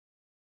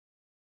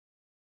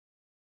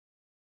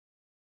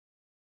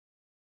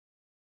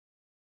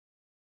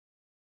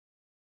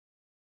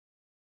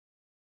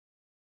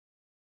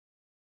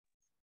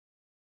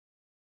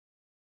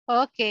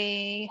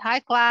Okay.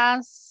 Hi,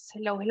 class.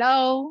 Hello,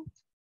 hello.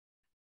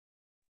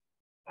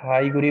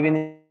 Hi, good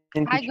evening,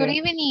 Hi, teacher. good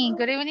evening.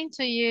 Good evening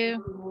to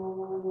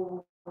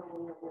you.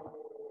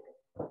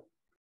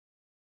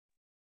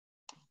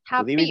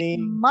 Happy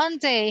evening.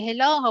 Monday.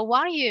 Hello, how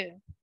are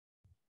you?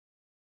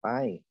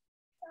 Fine.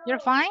 You're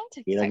fine?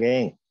 Here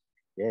again.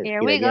 Yes, Here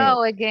here we again.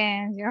 go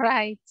again. You're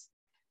right.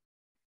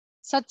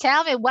 So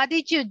tell me, what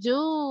did you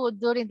do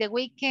during the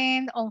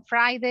weekend on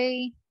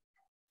Friday?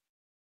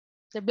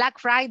 The Black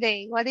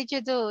Friday. What did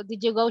you do?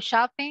 Did you go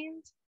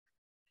shopping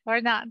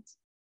or not?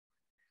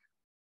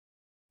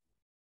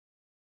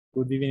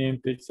 Good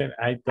evening, teacher.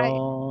 I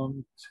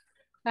don't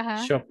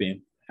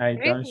shopping. I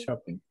don't Really?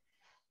 shopping.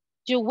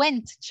 You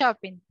went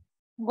shopping.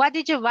 What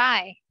did you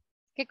buy?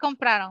 ¿Qué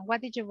compraron? What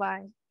did you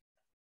buy?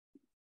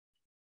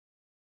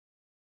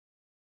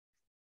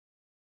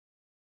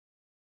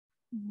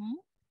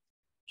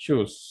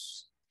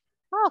 Shoes.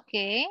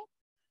 Okay.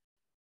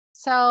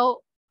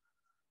 So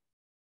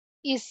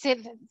is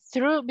it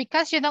true?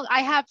 Because, you know,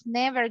 I have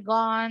never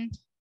gone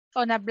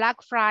on a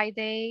Black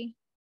Friday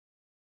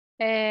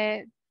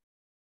to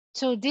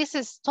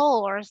these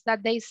stores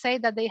that they say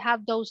that they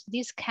have those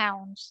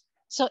discounts.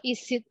 So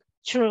is it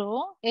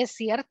true? ¿Es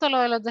cierto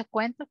lo de los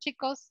descuentos,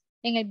 chicos,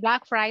 en el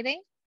Black Friday?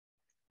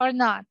 Or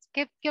not?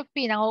 ¿Qué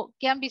opinan o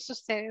qué han visto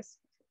ustedes?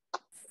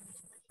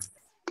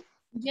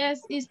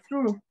 Yes, it's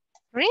true.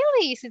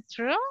 Really? Is it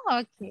true?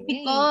 Okay.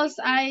 Because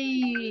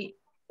I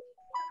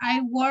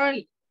work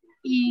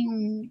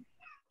in,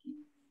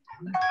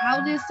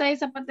 how do you say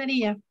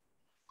zapatería?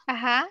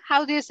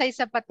 How do you say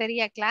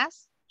zapatería,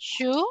 class?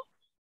 Shoe?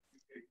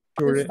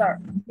 Shoe Store.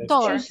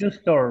 Shoe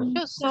store.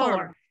 Shoe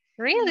store.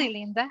 Really,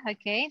 Linda?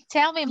 Okay.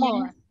 Tell me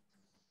more.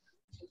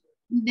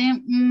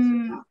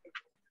 Then,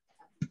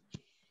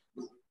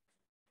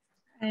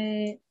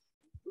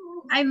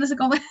 ay, no sé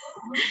cómo.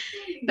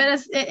 Pero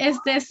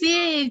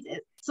sí,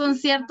 son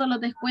ciertos los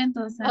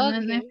descuentos. O sea, no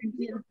es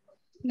mentira.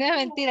 No es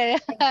mentira.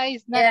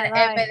 It's not Yeah,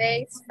 right.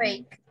 MD is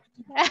fake.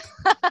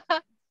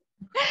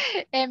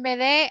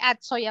 MD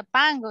at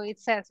Soyapango, it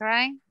says,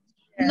 right?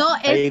 No,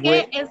 es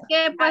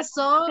que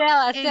pasó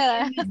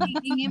Stella.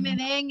 en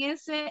MD, en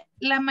ese,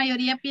 la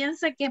mayoría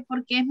piensa que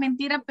porque es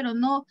mentira, pero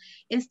no,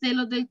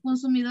 los del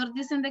consumidor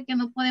dicen de que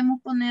no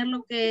podemos poner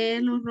lo que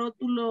es los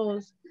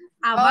rótulos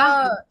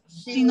abajo,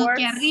 sino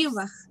que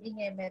arriba.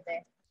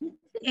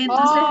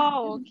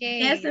 Entonces,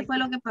 ese fue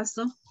lo que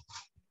pasó.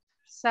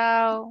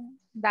 So,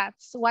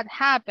 that's what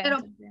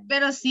happened.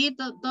 Pero sí,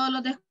 todos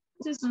los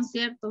descuentos son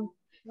ciertos.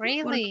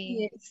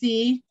 Really?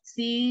 Porque,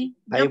 sí.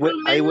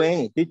 I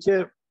went,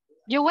 teacher.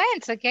 You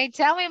went, okay?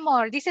 Tell me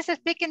more. This is a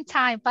speaking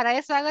time. Para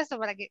eso hago esto,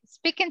 para que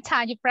speaking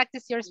time, you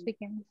practice your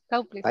speaking.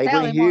 Go, please. I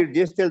went here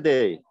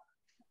yesterday.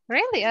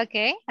 Really?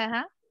 Okay.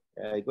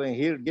 I went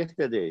here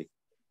yesterday.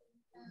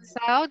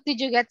 So, did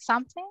you get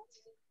something?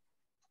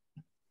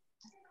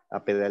 A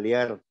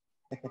pedalear.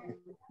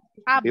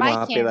 Biking.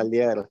 A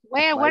pedalear.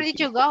 Where did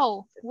you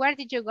go? Where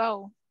did you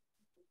go?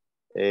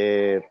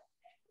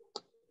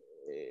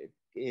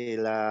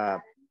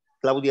 La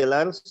Claudia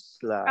Lars.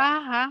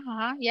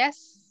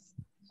 Yes.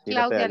 Sí,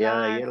 Claudia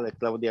Lars. La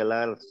Claudia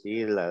Lars,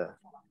 sí, la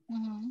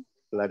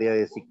área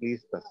de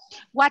ciclistas.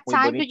 What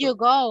time do you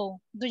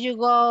go? Do you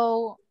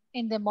go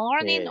in the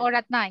morning or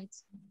at night?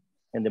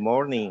 In the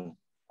morning.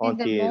 In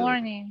the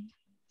morning.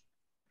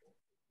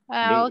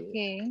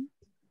 Okay.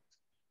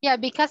 Yeah,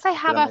 because I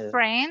have a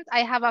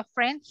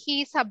friend,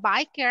 he's a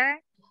biker,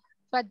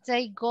 but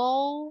they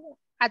go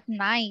at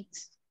night.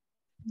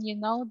 You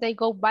know, they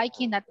go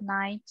biking at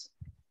night.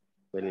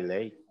 Very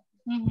late.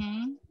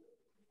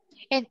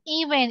 And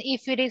even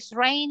if it is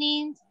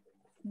raining,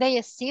 they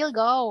still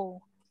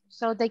go.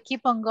 So they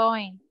keep on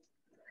going.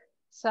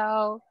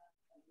 So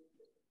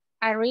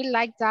I really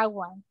like that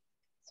one.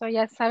 So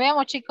ya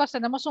sabemos, chicos,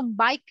 tenemos un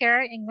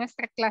biker en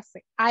nuestra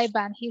clase.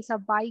 Ivan, he's a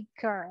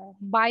biker.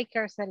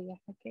 Biker sería,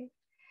 okay?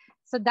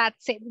 So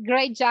that's it.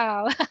 Great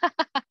job.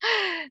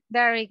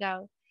 There we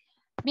go.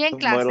 Bien,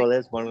 clase.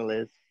 More or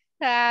less.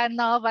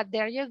 No, but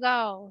there you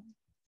go.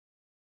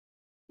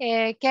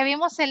 ¿Qué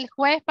vimos el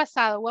jueves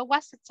pasado? What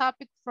was the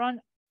topic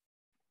from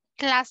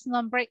class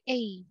number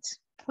 8?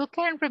 Who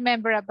can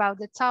remember about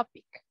the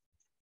topic?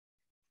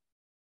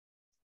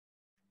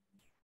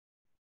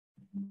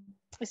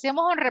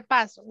 Hicimos un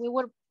repaso. We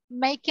were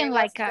making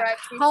like a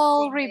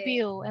whole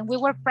review and we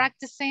were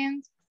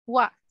practicing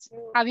what?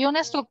 Había una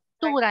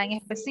estructura en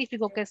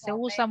específico que se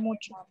usa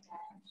mucho.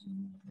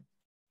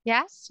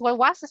 Yes, what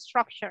was the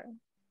structure?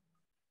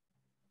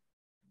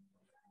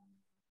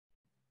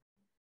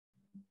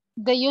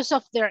 The use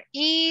of there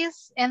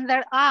is and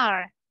there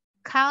are,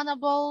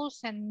 countables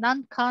and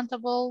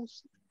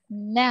non-countables,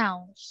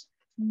 nouns,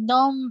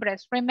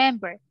 nombres.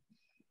 Remember,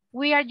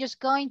 we are just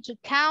going to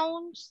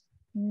count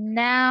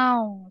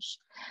nouns.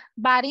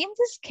 But in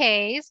this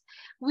case,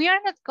 we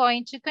are not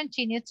going to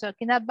continue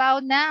talking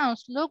about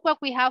nouns. Look what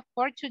we have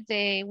for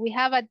today. We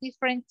have a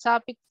different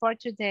topic for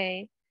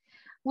today.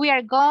 We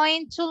are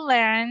going to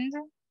learn,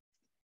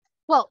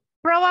 well,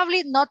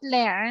 probably not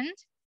learn,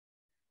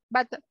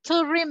 but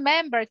to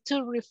remember,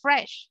 to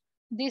refresh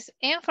this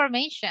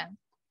information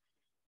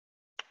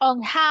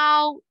on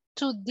how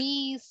to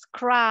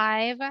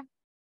describe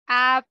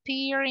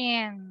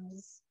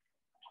appearance.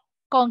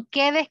 ¿Con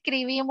qué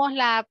describimos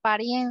la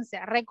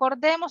apariencia?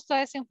 Recordemos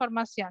toda esa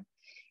información.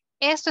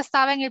 Esto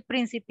estaba en el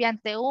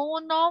principiante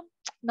 1.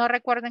 No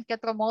recuerden qué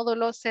otro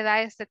módulo se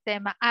da este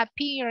tema.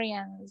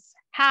 Appearance.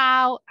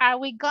 How are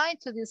we going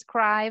to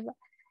describe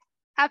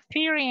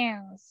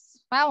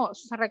appearance?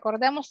 Vamos,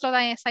 recordemos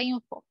toda esa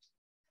info.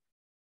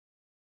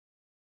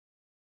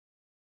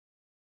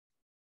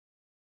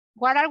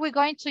 What are we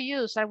going to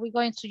use? Are we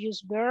going to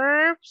use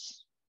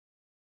verbs?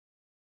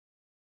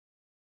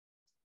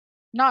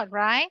 Not,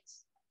 right?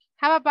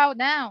 How about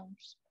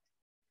nouns?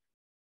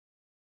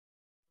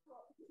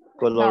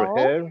 Color No.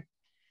 hair.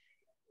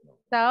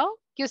 So,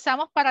 ¿qué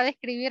usamos para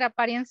describir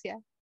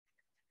apariencia?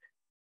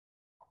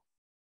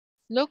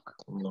 Look.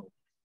 No.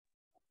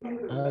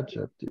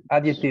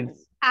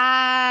 Adjectives.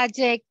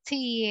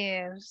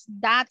 Adjectives.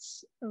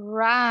 That's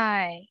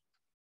right.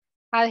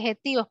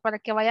 Adjetivos para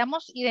que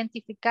vayamos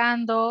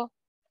identificando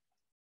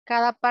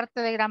cada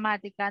parte de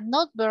gramática.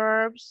 Not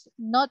verbs,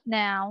 not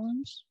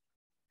nouns.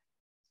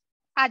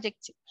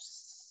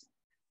 Adjectives.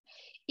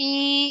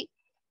 ¿Y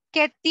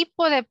qué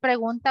tipo de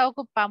pregunta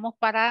ocupamos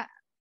para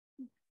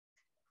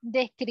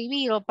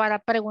describir o para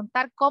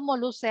preguntar cómo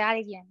luce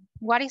alguien?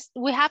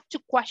 We have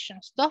 2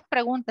 questions. 2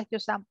 preguntas que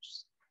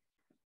usamos.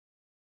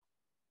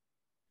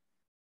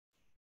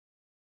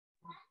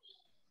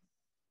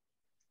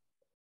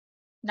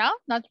 No,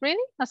 not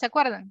really. ¿No se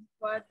acuerdan?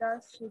 What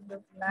does she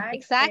look like?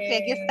 Exactly,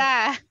 aquí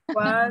está.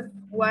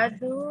 What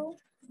do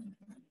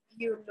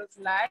you look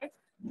like?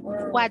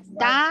 What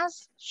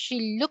does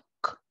she look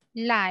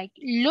like?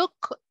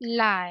 Look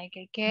like,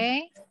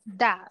 okay?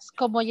 Does.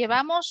 Como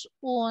llevamos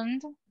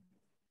un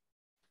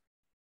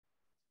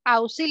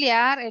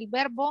auxiliar, el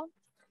verbo,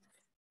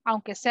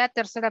 aunque sea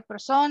tercera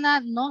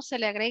persona, no se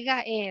le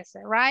agrega S,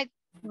 right?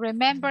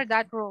 Remember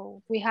that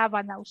rule. We have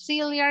an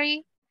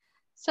auxiliary.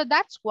 So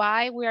that's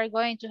why we are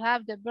going to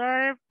have the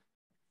verb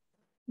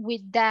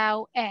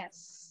without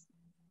S.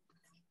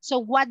 So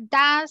what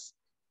does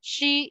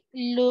she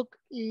look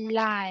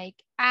like?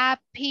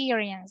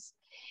 Appearance.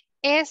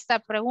 Esta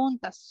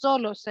pregunta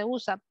solo se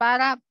usa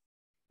para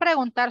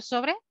preguntar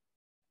sobre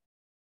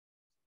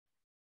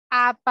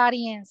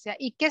apariencia.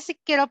 ¿Y qué si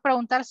quiero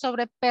preguntar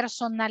sobre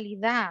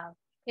personalidad?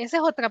 Esa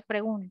es otra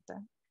pregunta.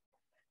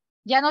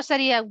 Ya no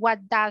sería what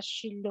does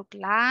she look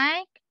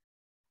like?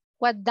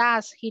 What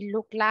does he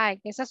look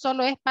like? Esa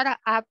solo es para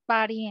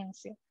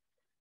apariencia.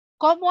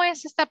 ¿Cómo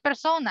es esta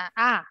persona?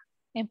 Ah,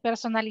 en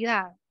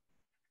personalidad.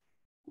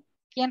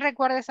 ¿Quién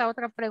recuerda esa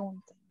otra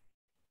pregunta?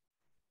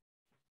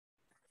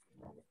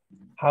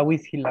 How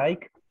is he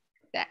like?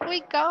 There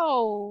we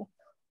go.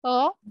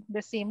 O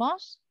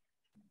decimos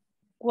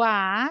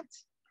what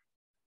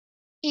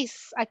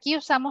is. Aquí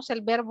usamos el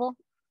verbo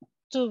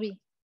to be.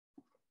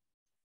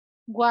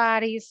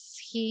 What is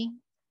he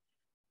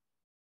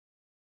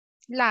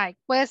like?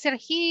 Puede ser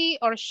he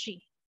or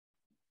she.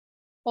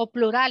 O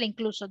plural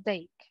incluso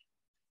they.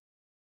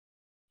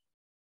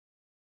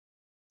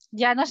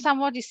 Ya no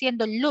estamos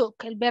diciendo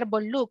look, el verbo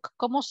look,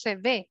 cómo se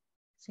ve,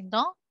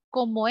 sino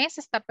cómo es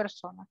esta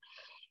persona.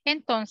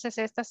 Entonces,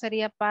 esta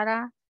sería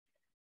para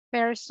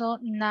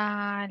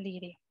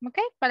personality. ¿Ok?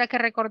 Para que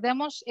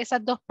recordemos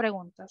esas 2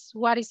 preguntas.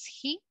 What is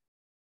he?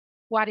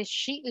 What is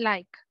she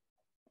like?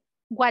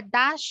 What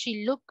does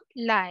she look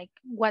like?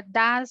 What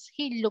does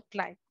he look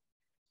like?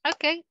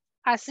 Ok.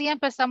 Así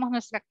empezamos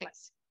nuestra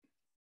clase.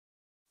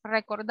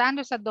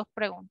 Recordando esas 2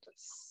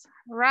 preguntas.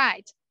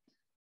 Right.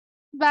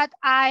 But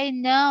I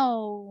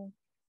know.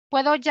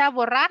 ¿Puedo ya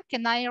borrar?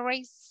 Can I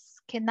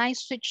erase? Can I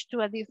switch to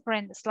a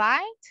different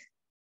slide?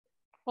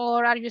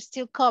 Or are you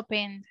still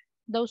copying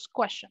those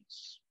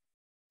questions?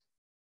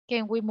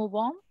 Can we move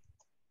on?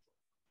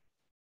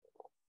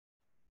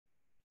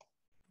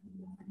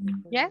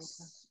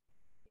 Yes?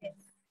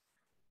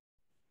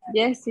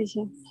 Yes,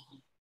 teacher.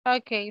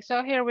 Okay,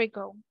 so here we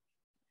go.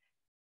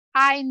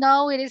 I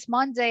know it is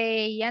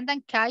Monday.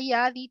 Andan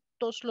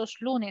calladitos los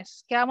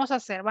lunes. ¿Qué vamos a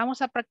hacer?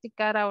 Vamos a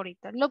practicar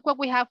ahorita. Look what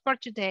we have for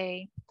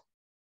today.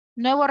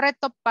 Nuevo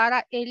reto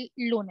para el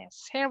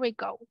lunes. Here we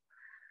go.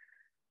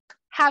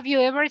 Have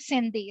you ever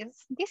seen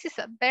this? This is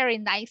a very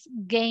nice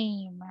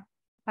game.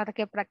 Para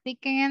que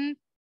practiquen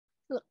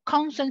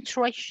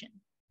concentration.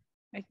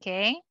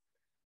 Okay.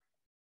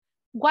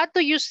 What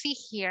do you see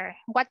here?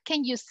 What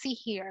can you see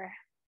here?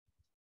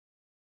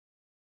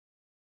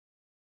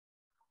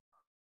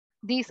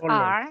 These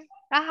are,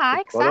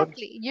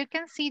 exactly. You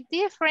can see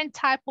different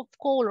type of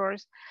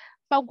colors,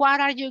 but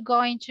what are you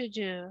going to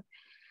do?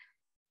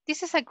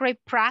 This is a great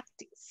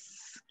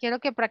practice. Quiero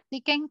que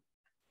practiquen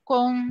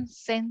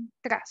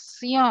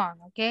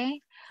concentración,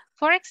 okay?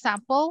 For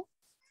example,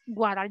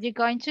 what are you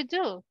going to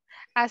do?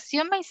 As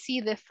you may see,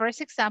 the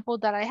first example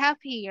that I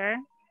have here,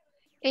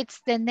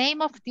 it's the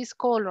name of this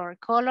color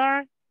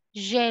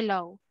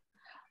yellow.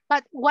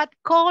 But what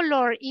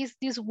color is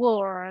this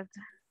word?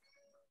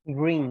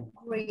 Green.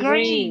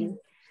 Green.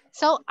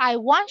 So I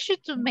want you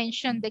to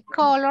mention the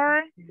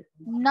color,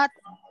 not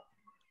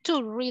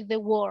to read the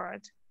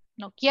word.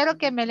 No quiero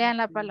que me lean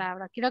la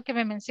palabra, quiero que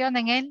me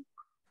mencionen el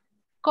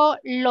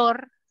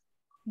color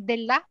de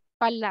la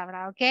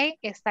palabra, ¿ok?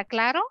 ¿Está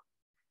claro?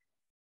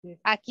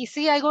 Aquí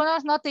sí,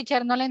 algunos no,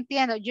 teacher, no lo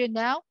entiendo. You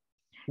know,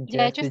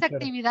 ya he hecho esta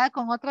actividad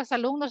con otros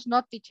alumnos,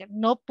 no, teacher.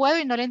 No puedo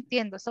y no lo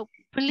entiendo. So,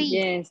 please.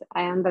 Yes,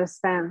 I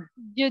understand.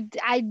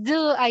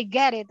 I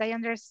get it, I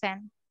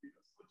understand.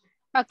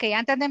 Ok,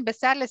 antes de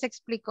empezar les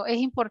explico. Es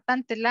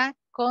importante la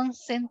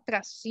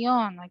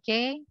concentración,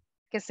 ¿ok?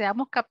 Que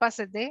seamos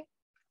capaces de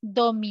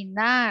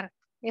dominar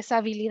esa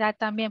habilidad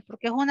también,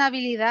 porque es una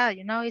habilidad,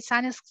 you know, it's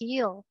an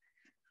skill.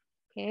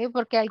 Okay,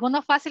 porque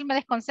algunos fácil me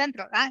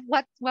desconcentro.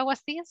 What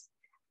was this?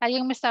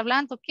 ¿Alguien me está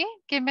hablando? ¿Qué?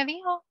 ¿Qué me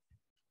dijo?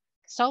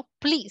 So,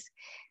 please,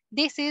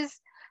 this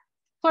is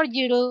for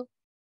you to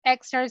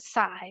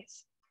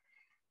exercise.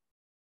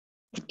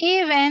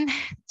 Even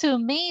to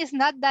me, it's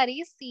not that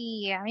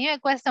easy. A mí me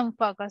cuesta un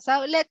poco.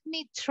 So, let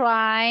me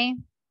try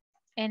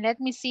and let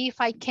me see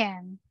if I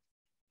can.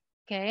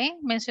 Okay,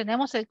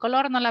 mencionemos el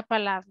color, no la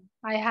palabra.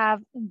 I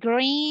have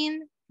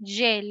green,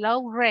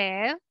 yellow,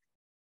 red.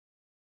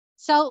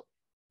 So,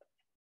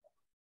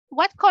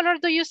 what color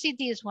do you see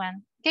this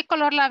one? ¿Qué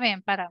color la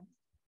ven para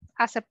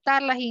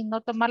aceptarlas y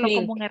no tomarlo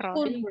como un error?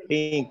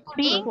 Pink.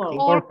 Pink Purple.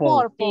 or Purple.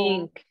 purple?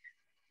 Pink.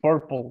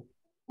 Purple.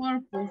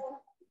 Purple.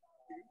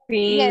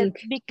 Yes,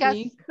 Pink. because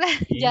Pink.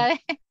 ya ven.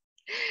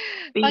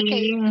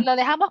 Ok, lo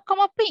dejamos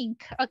como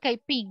pink.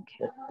 Ok, pink.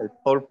 El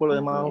púrpura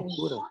es más Yes.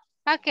 oscuro.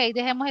 Ok,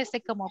 dejemos este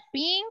como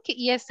pink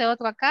y este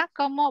otro acá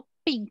como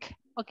pink.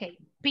 Ok,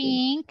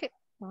 pink,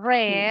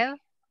 red,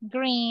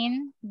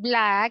 green,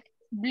 black,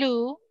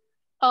 blue,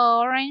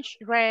 orange,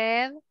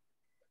 red.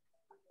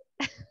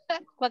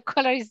 What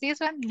color is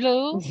this one?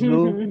 Blue,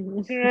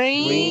 Blue. green.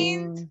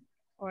 Green.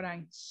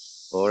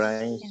 Orange.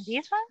 Orange. And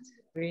this one?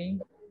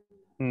 Green.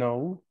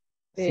 No.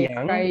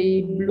 Cyan.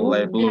 Sky blue.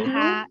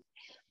 Ajá.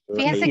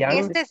 Fíjense que Cyan.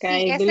 este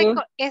sí, Sky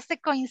blue. este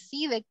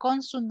coincide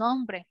con su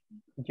nombre.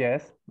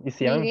 Yes. It's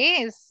It cyan.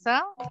 is. So,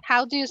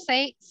 how do you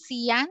say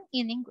cyan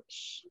in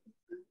English?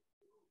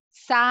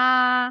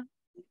 Cyan.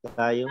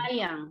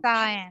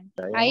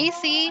 Ahí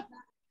sí,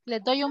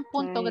 les doy un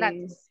punto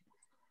gratis.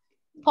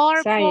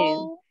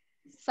 Purple,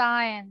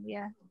 cyan,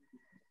 yeah.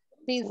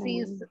 This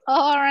is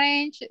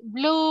orange,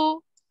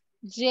 blue,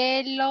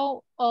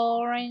 yellow,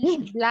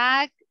 orange,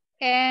 black,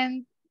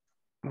 and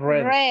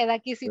red.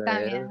 Aquí sí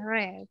también,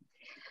 red.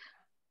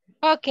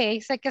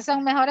 Ok, sé que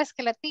son mejores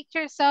que la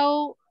teacher,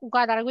 so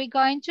what are we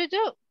going to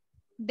do?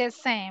 The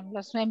same.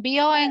 Los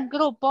envío en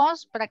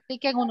grupos,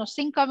 practiquen unos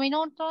 5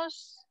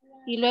 minutos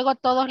y luego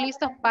todos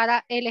listos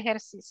para el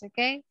ejercicio,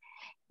 ok?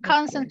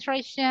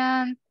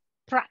 Concentration,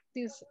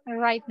 practice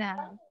right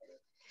now.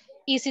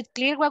 Is it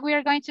clear what we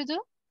are going to do?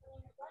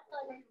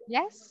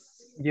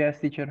 Yes? Yes,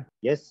 teacher.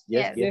 Yes,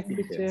 Yes.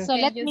 teacher. So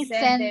let you me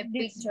send send the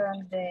this. picture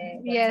on the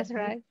Yes, WhatsApp?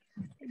 right.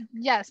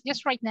 Yes,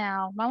 just right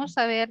now. Vamos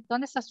a ver,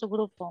 ¿dónde está su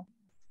grupo?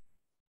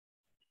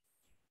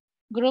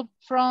 Group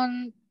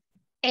from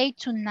 8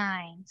 to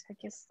 9.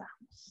 Aquí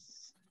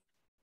estamos.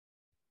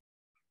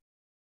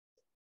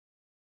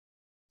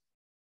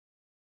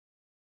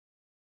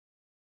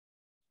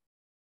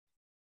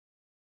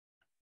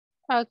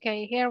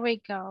 Okay, here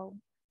we go.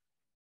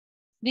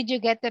 Did you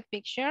get the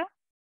picture?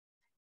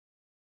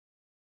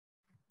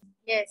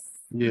 Yes.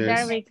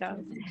 There we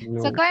go.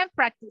 So go and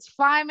practice.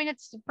 5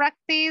 minutes to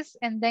practice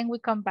and then we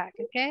come back,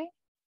 okay?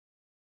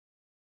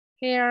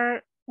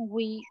 Here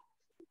we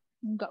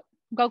go.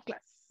 Go class.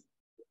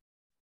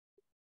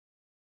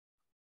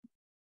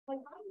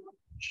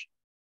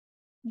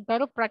 Go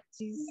to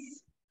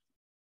practice.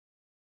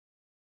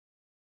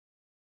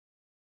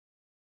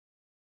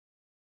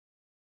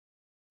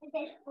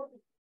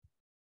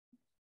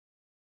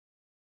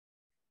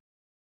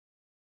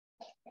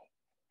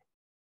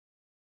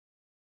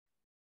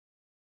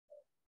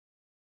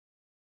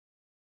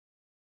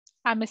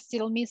 I'm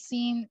still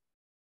missing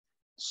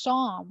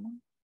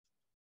some.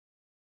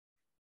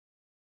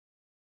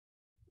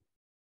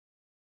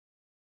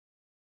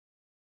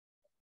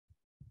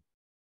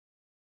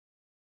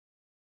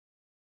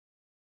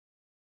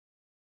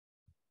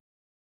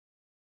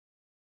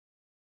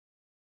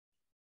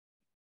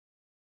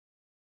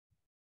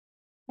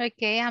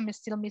 Okay, I'm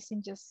still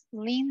missing just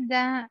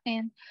Linda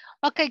and...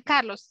 Okay,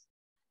 Carlos.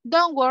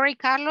 Don't worry,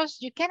 Carlos.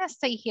 You can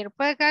stay here.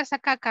 Puede quedarse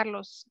acá,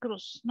 Carlos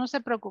Cruz. No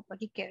se preocupe,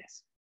 aquí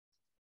quedes.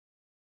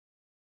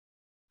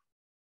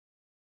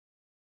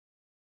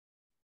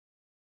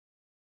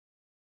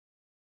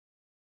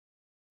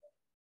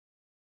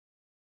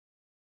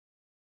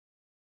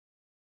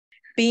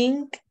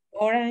 Pink,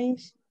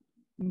 orange,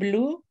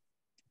 blue,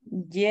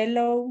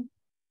 yellow,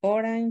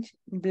 orange,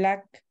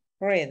 black,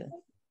 red.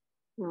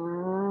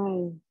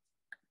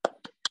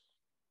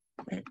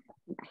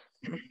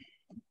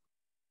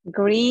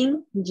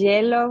 Green,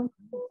 yellow,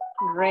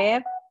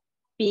 red,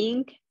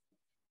 pink,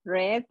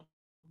 red,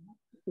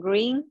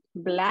 green,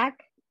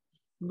 black,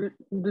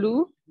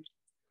 blue,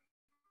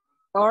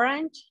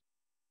 orange,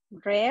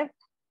 red,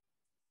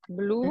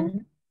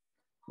 blue,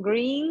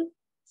 green,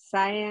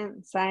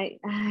 cyan,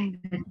 Ay,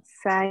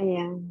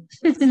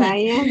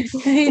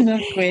 no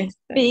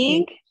cuesta.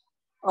 pink,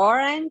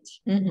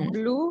 orange, Ujú.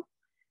 blue,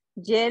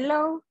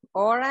 yellow,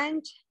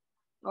 orange,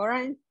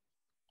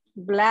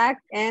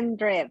 black,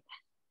 and red.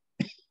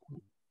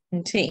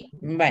 Sí,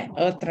 vale,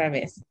 otra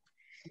vez.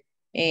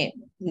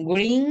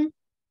 Green,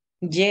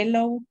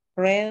 yellow,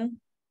 red,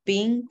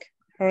 pink,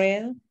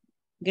 red,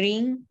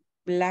 green,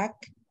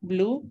 black,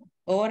 blue,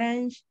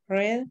 orange,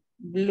 red,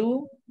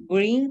 blue,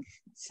 green,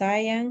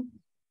 cyan,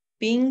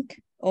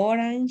 pink,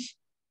 orange,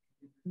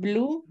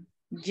 blue,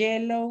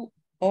 yellow,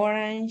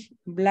 orange,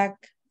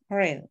 black,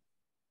 red.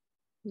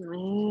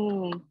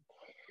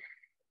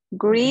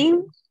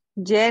 Green,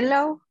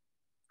 yellow,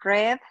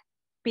 red,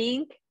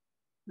 pink,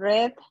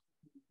 red,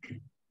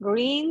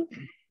 green,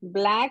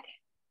 black,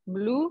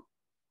 blue,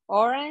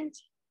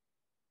 orange,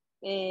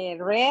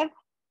 red,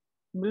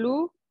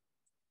 blue,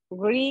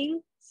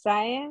 green,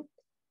 cyan,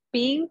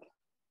 pink,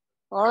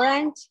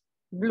 orange,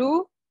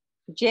 blue,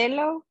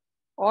 yellow,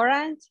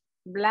 orange,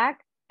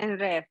 black, and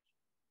red.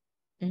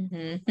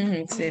 Ujú,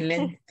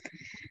 excelente.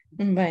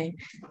 Bye.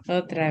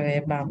 Otra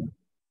vez, vamos.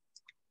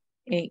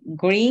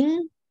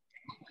 Green,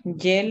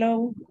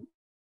 yellow.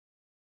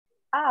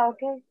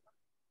 Okay.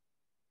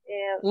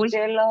 Uy.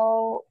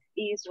 Yellow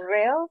is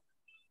red,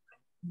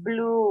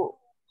 blue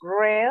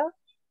red,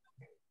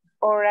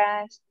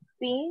 orange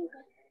pink,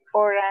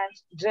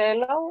 orange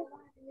yellow,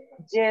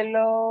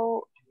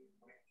 yellow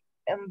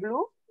and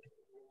blue,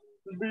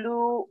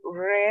 blue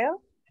red,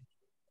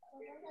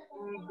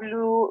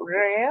 blue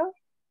red,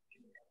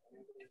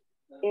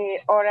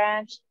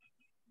 orange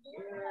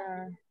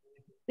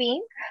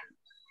pink,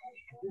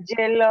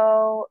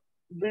 yellow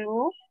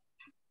blue.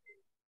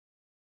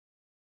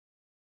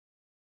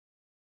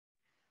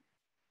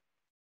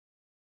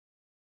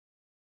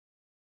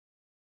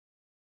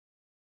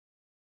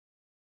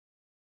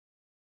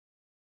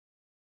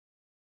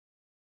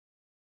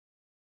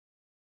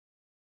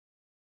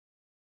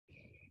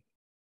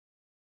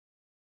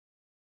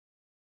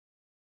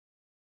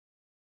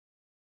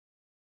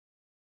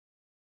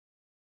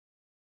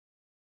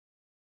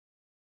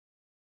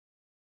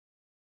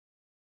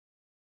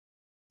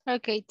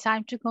 Okay,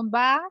 time to come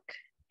back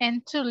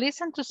and to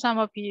listen to some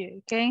of you,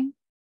 okay?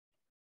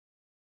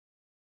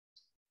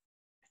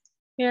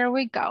 Here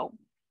we go.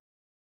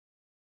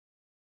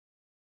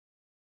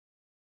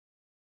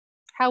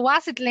 How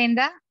was it,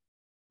 Linda?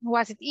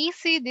 Was it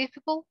easy,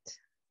 difficult?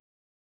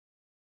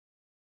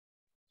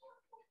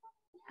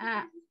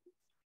 I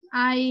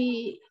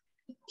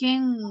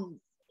can.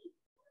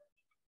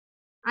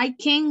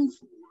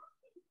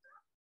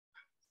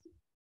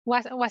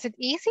 Was it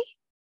easy?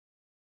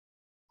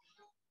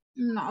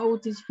 No,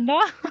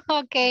 No?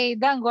 Okay,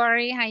 don't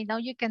worry. I know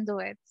you can do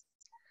it.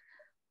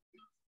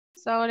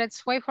 So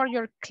let's wait for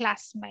your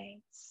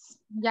classmates.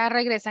 Ya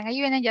regresan.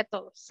 Ahí vienen ya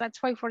todos.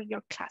 Let's wait for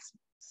your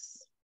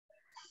classmates.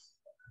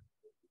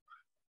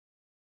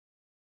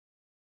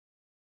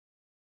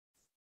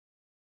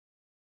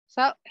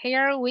 So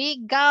here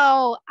we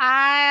go.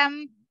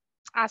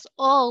 As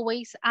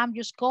always, I'm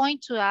just going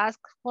to ask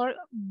for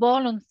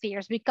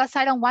volunteers because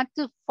I don't want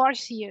to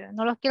force you.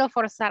 No los quiero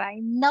forzar. I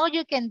know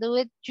you can do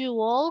it. You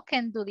all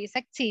can do this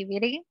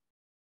activity.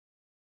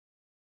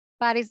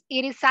 But it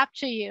is up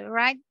to you,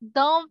 right?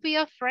 Don't be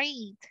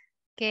afraid,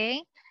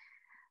 okay?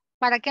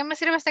 ¿Para qué me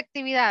sirve esta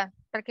actividad?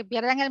 Para que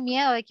pierdan el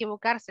miedo de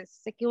equivocarse.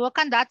 Si se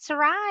equivocan, that's all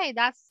right.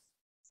 That's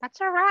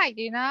all right,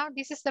 you know?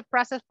 This is the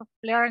process of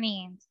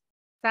learning.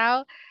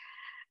 So,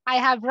 I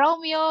have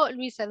Romeo,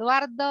 Luis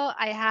Eduardo,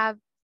 I have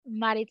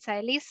Maritza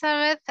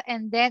Elizabeth,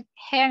 and then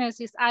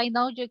Genesis. I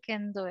know you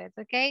can do it,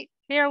 okay?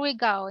 Here we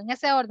go. En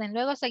ese orden.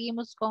 Luego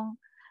seguimos con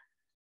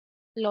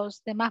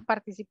los demás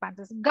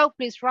participantes. Go,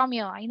 please,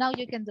 Romeo. I know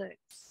you can do it.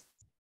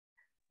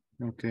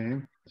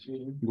 Okay.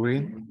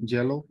 Green,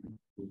 yellow,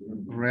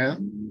 red,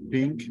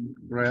 pink,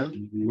 red,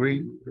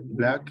 green,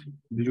 black,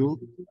 blue,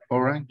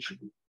 orange,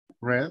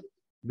 red,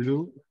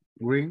 blue,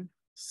 green,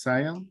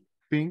 cyan,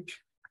 pink,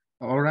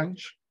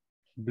 orange,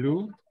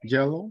 blue,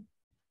 yellow,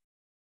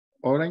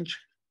 orange,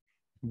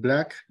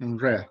 black,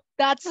 and red.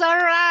 That's all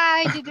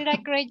right. You did a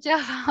great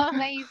job.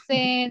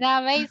 Amazing.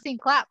 Amazing.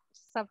 Claps.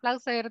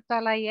 Aplauso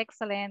virtual ahí.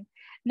 Excellent.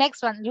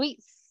 Next one,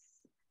 Luis.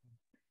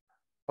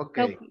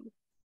 Okay.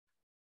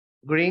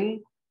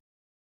 Green,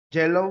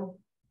 yellow,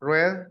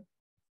 red,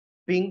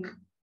 pink,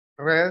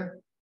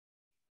 red,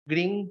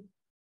 green,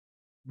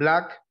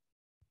 black,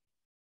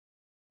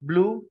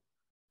 blue,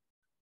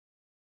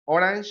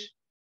 orange,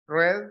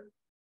 red,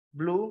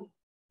 blue,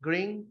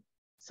 green,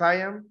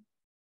 cyan,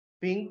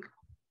 pink,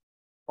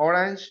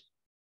 orange,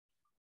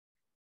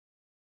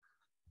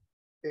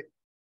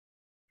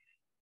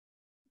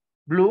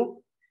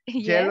 blue,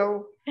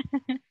 yellow,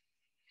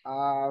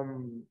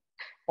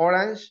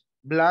 orange,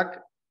 black,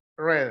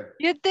 red.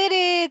 You did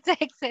it.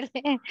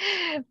 Excellent.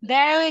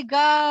 There we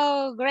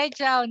go. Great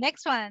job.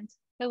 Next one.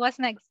 Who was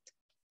next?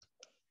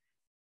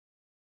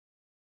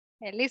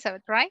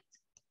 Elizabeth, right?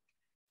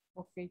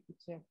 Okay,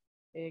 teacher.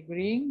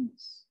 Green,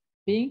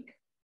 pink,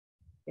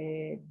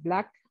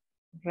 black,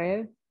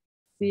 red,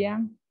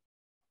 cyan,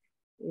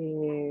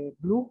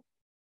 blue,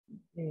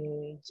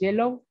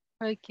 yellow,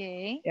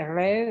 Okay.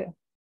 red,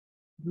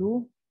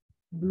 blue,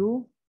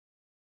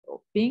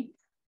 pink,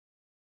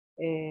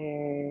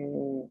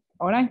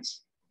 orange,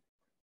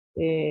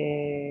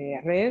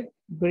 red,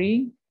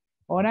 green,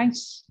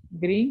 orange,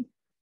 green,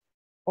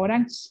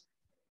 orange,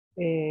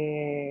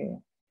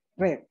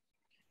 red.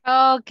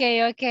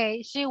 Okay,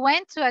 okay. She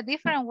went to a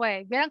different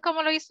way. ¿Vieron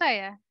cómo lo hizo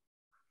ella?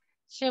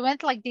 She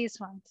went like this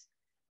one.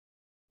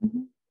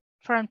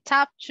 From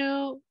top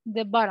to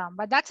the bottom.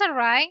 But that's all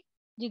right.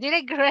 You did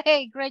a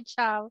great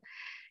job.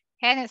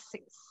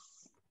 Genesis.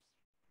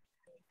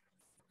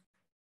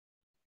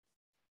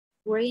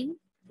 Green,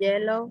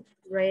 yellow,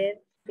 red,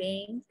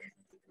 pink,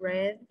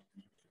 red,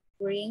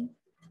 green,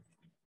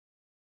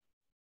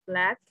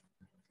 black,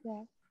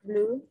 yeah.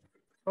 Blue,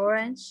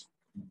 orange,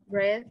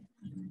 red,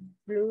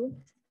 blue,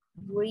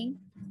 green,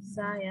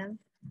 cyan,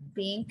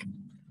 pink,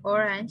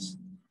 orange,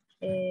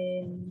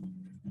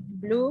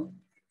 blue,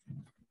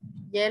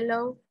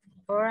 yellow,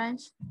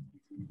 orange,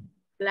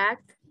 black,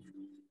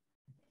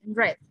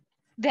 red.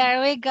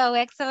 There we go.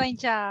 Excellent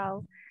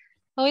job.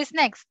 Who is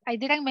next? I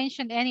didn't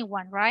mention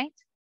anyone, right?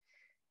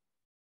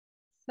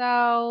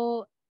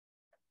 So,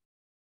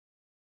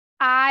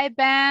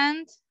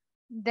 Ivan,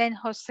 then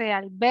Jose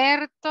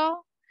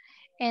Alberto,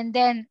 and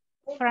then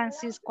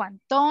Francisco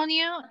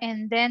Antonio,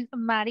 and then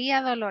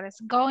Maria Dolores.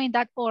 Go in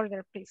that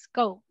order, please.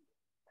 Go.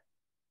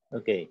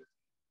 Okay.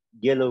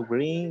 Yellow,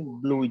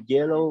 green, blue,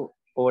 yellow,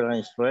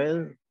 orange,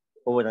 red,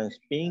 orange,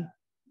 pink,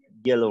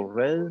 yellow,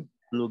 red,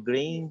 blue,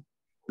 green,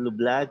 blue,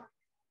 black,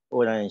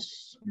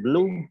 orange,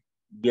 blue,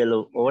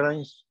 yellow,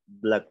 orange,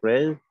 black,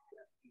 red,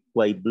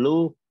 white,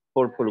 blue,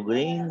 purple,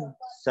 green,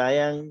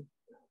 cyan,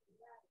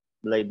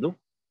 light blue,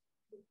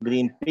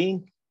 green,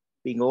 pink,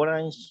 pink,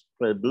 orange,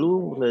 red,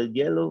 blue, red,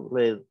 yellow,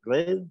 red,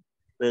 red,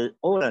 red,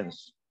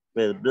 orange,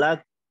 red,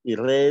 black, y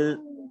red,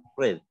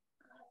 red.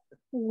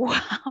 Wow,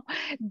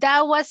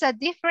 that was a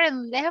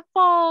different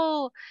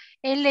level.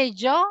 Él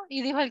leyó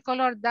y dijo el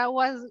color. That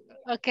was,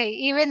 okay,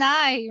 even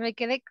I me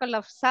quedé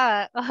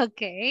colapsada.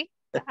 Okay,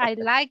 I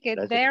like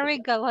it. There we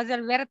go, Jose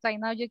Alberto, I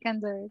know you can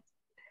do it.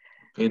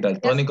 Okay,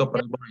 daltónico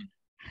para el boy.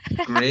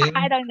 Green,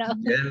 I don't know.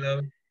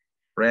 yellow,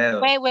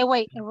 red.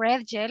 Wait.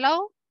 Red,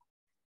 yellow?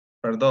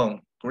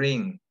 Perdón,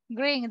 green.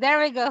 Green, there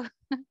we go.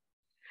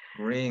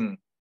 Green,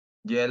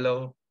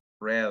 yellow,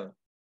 red,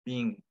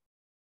 pink,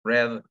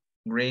 red,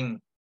 green,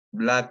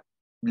 black,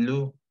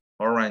 blue,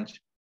 orange,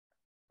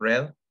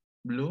 red,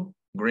 blue,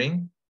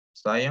 green,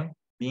 cyan,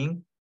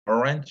 pink,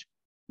 orange,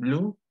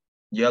 blue,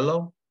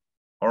 yellow,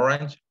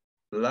 orange,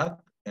 black,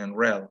 and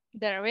red.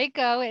 There we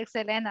go.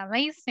 Excellent.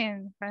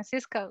 Amazing.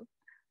 Francisco.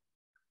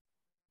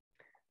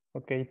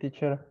 Okay,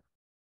 teacher.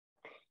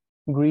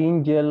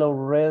 Green, yellow,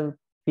 red,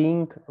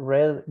 pink,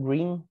 red,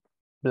 green,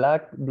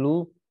 black,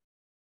 blue,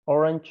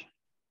 orange,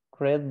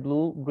 red,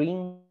 blue,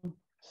 green,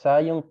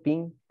 cyan,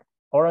 pink,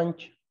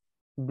 orange,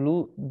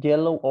 blue,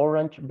 yellow,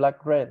 orange,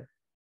 black, red.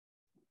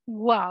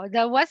 Wow,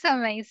 that was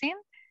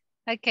amazing.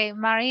 Okay,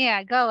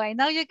 Maria, go. I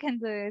know you can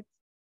do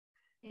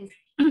it.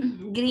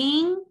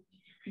 Green,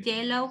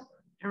 yellow,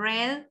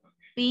 red,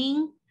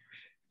 pink,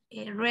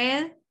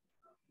 red,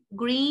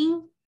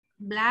 green,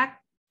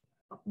 black,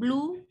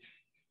 blue,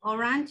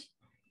 orange,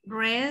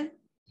 red,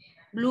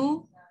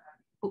 blue,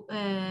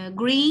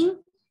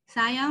 green,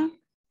 cyan,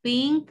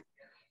 pink,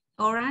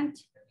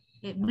 orange,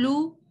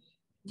 blue,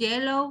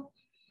 yellow,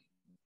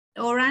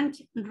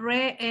 orange,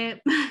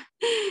 red,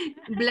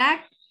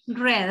 black,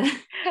 red.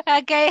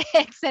 Okay,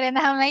 excellent,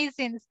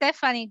 amazing.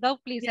 Stephanie, go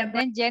please. Yeah, and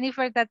then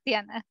Jennifer,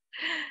 Tatiana.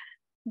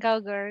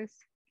 Go, girls.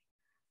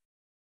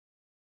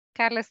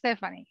 Carla,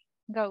 Stephanie,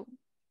 go.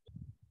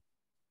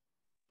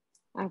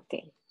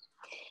 Okay.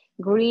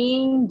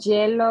 Green,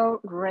 yellow,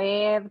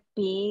 red,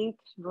 pink,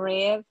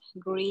 red,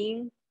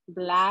 green,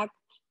 black,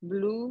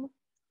 blue,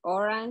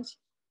 orange,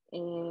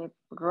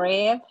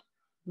 red,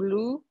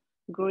 blue,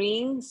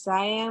 green,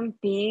 cyan,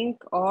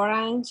 pink,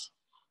 orange,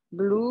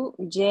 blue,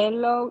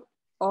 yellow,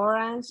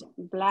 orange,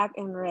 black,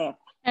 and red.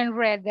 And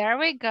red, there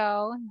we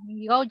go.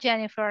 Go,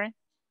 Jennifer.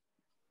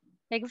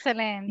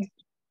 Excellent.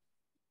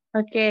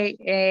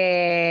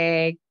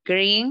 Okay,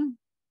 green,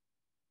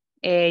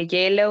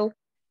 yellow,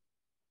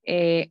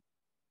 red,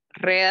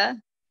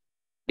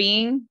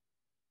 pink,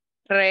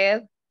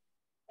 red,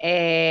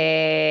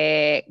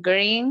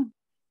 green,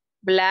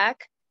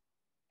 black,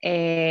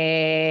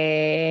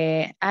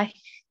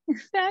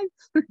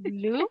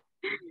 blue,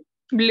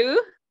 blue,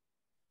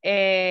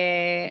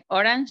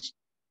 orange,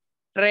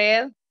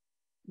 red,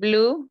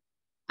 blue,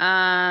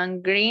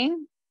 and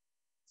green,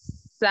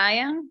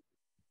 cyan,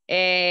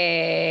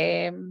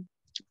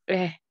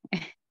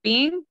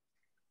 pink,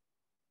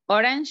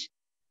 orange,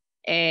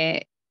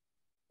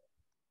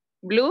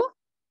 blue,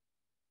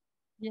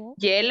 yeah.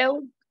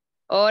 Yellow,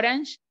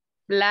 orange,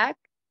 black,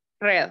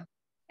 red.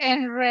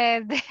 And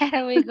red,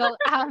 there we go.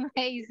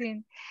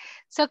 Amazing.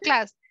 So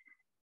class,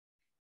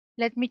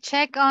 let me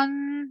check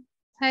on,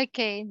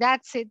 okay,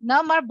 that's it.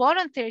 No more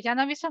volunteers, ya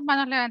no vi sus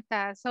manos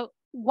levantadas. So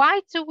why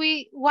is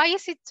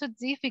it so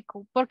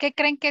difficult? ¿Por qué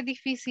creen que es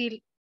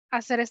difícil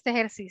hacer este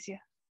ejercicio.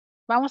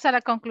 Vamos a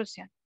la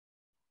conclusión.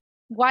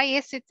 Why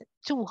is it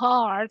too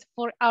hard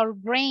for our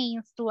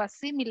brains to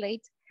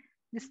assimilate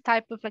this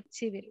type of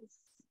activities?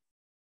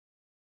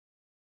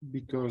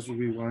 Because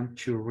we want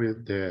to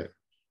read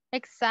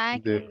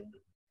Exactly.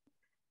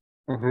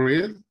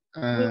 read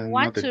We and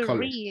want not the to color.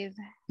 read.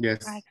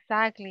 Yes.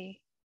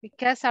 Exactly.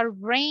 Because our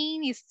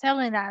brain is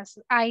telling us,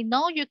 I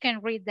know you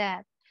can read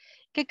that.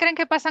 ¿Qué creen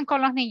que pasan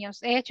con los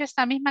niños? He hecho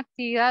esta misma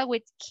actividad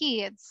with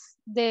kids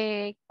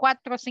de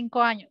 4 o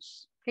 5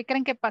 años. ¿Qué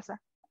creen que pasa?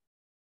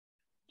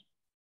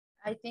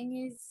 I think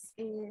it's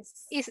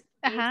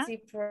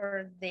Easy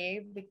for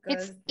them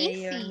because they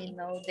easy. already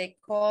know the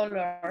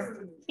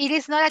color. It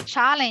is not a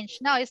challenge.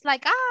 No, it's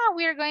like,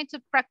 we are going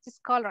to practice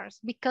colors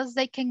because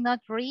they cannot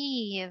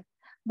read.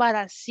 But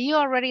as you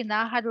already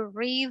know how to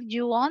read,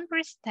 you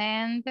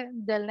understand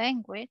the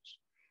language.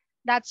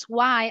 That's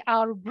why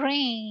our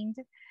brain,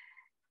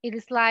 it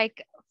is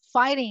like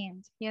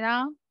fighting, you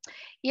know?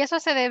 Y eso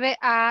se debe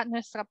a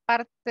nuestra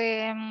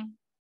parte,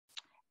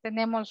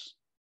 tenemos,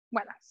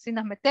 bueno, si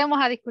nos metemos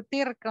a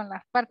discutir con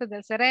las partes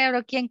del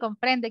cerebro, quién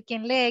comprende,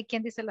 quién lee,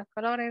 quién dice los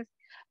colores,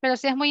 pero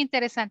sí es muy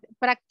interesante.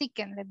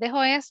 Practiquen, les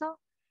dejo eso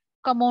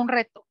como un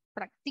reto.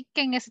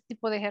 Practiquen ese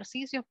tipo de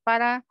ejercicios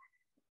para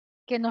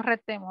que nos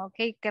retemos,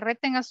 ¿ok? Que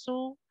reten a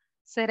su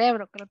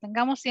cerebro, que lo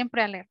tengamos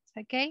siempre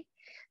alerta, ¿ok?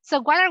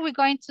 So what are we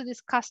going to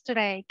discuss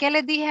today? ¿Qué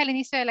les dije al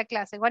inicio de la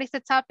clase? What is the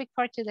topic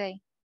for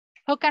today?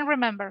 Who can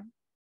remember?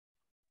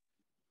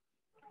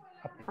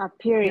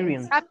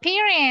 Appearance.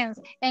 Appearance.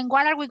 And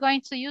what are we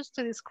going to use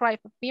to describe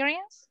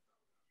appearance?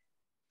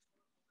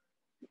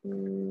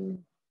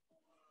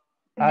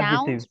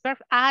 Nouns,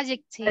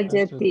 adjective.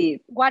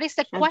 Adjective. What is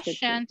the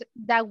question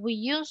that we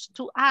use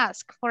to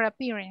ask for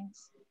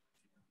appearance?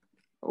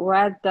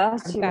 What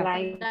does she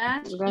like?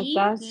 What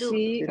does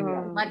she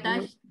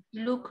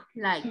look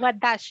like? What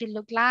does she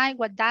look like?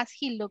 What does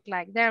he look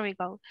like? There we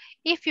go.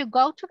 If you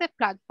go to the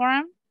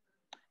platform,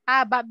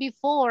 but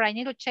before I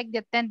need to check the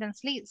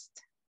attendance list.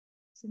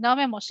 Si no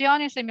me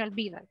emociono y se me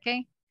olvida,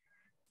 ¿ok?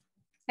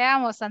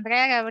 Veamos,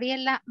 Andrea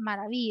Gabriela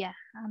Maravilla.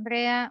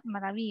 Andrea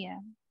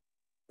Maravilla.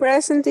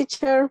 Present,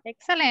 teacher.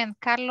 Excelente.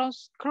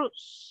 Carlos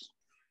Cruz.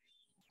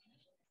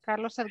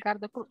 Carlos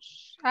Edgardo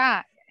Cruz.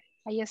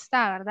 Ahí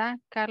está, ¿verdad?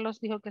 Carlos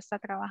dijo que está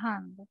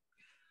trabajando.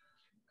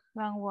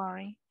 Don't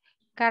worry.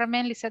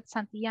 Carmen Lisette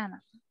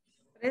Santillana.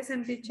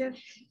 Present, teacher.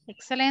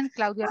 Excelente.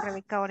 Claudia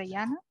Rebeca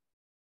Orellana.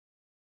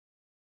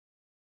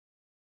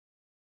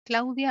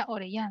 Claudia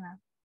Orellana.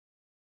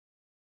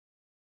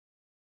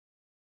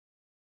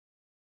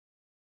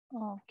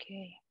 Ok.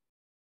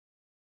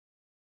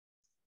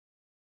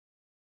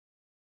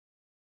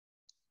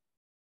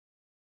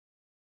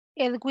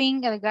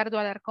 Edwin Edgardo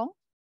Alarcón.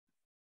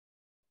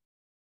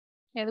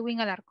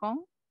 Edwin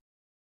Alarcón.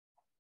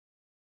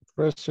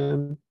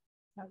 Present.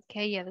 Ok,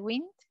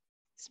 Edwin.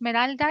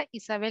 Esmeralda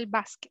Isabel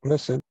Vázquez.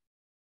 Present.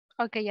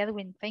 Ok,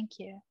 Edwin, thank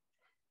you.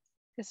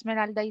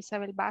 Esmeralda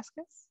Isabel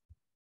Vázquez.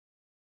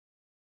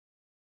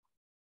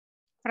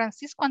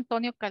 Francisco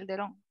Antonio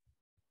Calderón.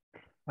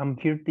 I'm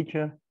here,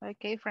 teacher.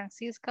 Ok,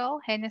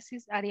 Francisco.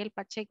 Génesis Ariel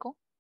Pacheco.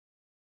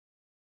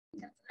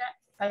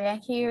 I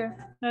am here.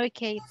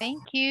 Ok,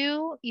 thank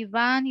you.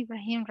 Iván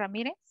Ibrahim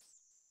Ramírez.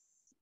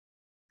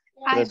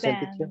 Present,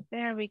 Ivan, teacher.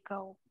 there we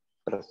go.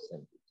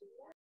 Present.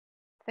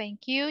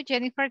 Thank you.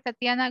 Jennifer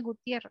Tatiana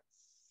Gutiérrez.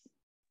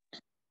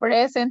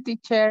 Present,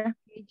 teacher.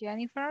 Okay,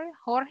 Jennifer.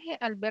 Jorge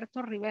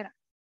Alberto Rivera.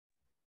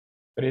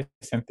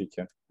 Present,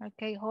 teacher.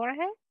 Ok,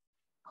 Jorge.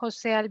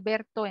 José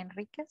Alberto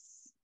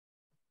Enríquez.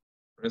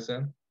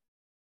 Present.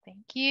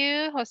 Thank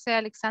you. José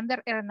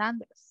Alexander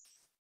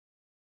Hernández.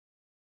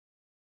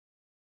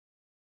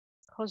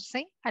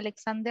 José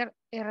Alexander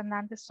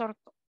Hernández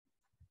Sorto.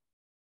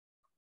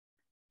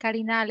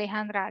 Karina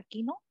Alejandra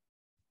Aquino.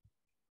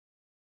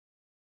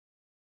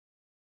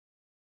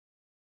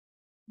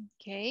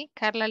 Ok,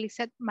 Carla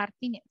Lisette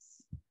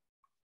Martínez.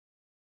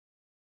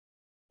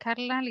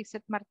 Carla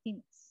Lisette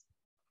Martínez.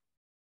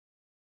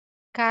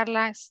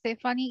 Carla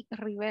Stephanie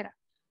Rivera.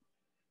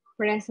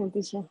 Present,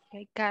 teacher.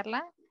 Ok,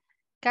 Carla.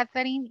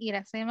 Catherine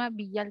Iracema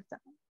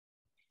Villalta.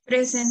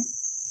 Present.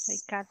 Ok,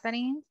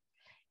 Catherine.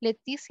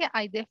 Leticia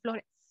Aide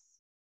Flores.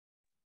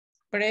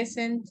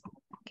 Present.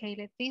 Ok,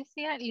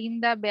 Leticia.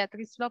 Linda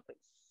Beatriz López.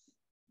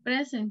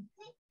 Present.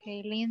 Ok,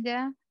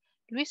 Linda.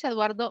 Luis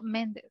Eduardo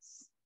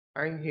Méndez.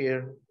 I'm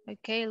here.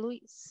 Ok,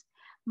 Luis.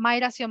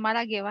 Mayra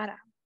Xiomara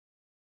Guevara.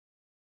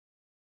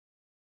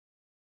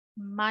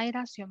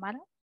 Mayra Xiomara.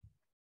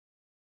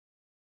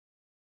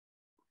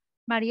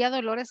 María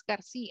Dolores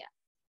García.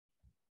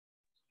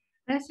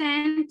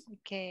 Present.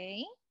 Ok.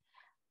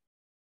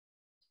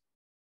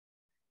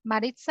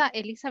 Maritza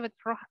Elizabeth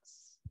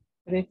Rojas.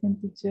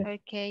 Present, teacher.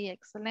 Ok,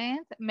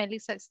 excelente.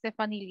 Melissa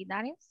Stephanie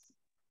Linares.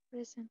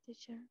 Present,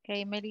 teacher.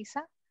 Ok,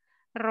 Melissa.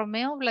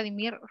 Romeo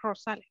Vladimir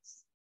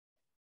Rosales.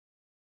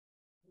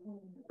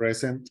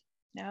 Present.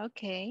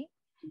 Ok.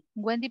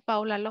 Wendy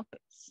Paula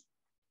López.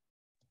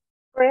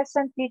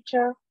 Present,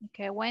 teacher.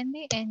 Ok,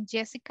 Wendy. And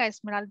Jessica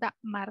Esmeralda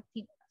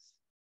Martínez.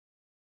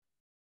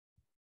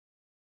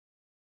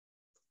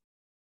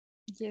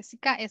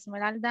 Jessica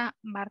Esmeralda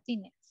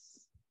Martínez.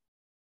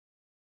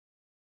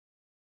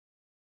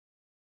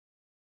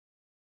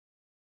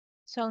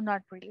 So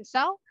not really.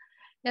 So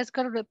let's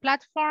go to the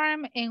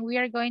platform and we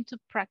are going to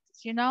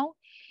practice, you know.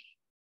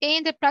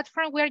 In the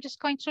platform, we are just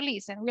going to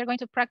listen. We are going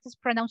to practice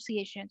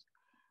pronunciation.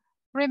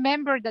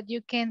 Remember that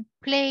you can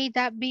play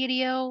that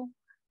video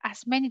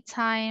as many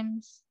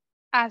times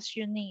as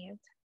you need.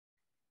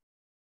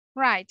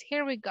 Right,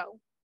 here we go.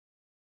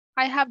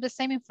 I have the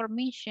same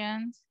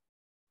information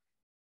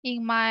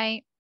in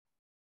my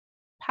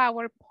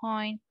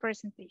PowerPoint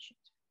presentation.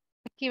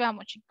 Aquí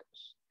vamos,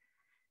 chicos.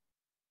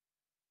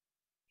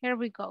 Here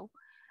we go.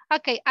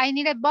 Okay, I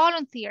need a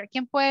volunteer.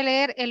 ¿Quién puede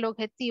leer el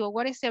objetivo?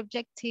 What is the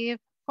objective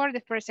for the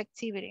first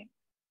activity?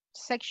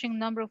 Section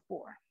number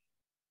 4.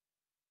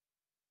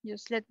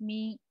 Just let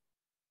me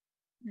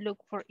look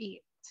for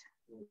it.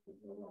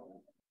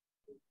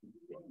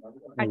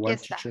 Aquí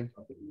está.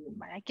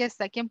 Aquí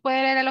está. ¿Quién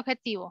puede leer el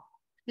objetivo?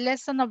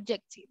 Lesson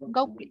objective.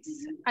 Go,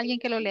 please. Alguien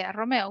que lo lea.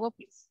 Romeo, go,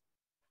 please.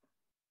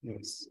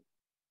 Yes.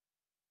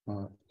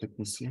 Let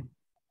me see.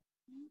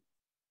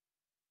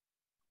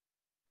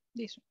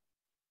 This one.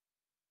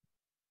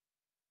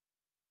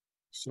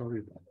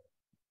 Sorry.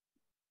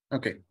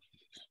 Okay.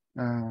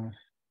 In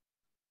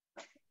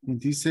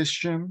these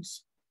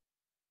sessions,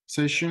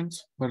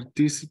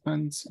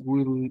 participants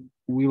will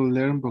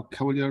learn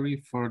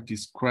vocabulary for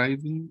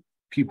describing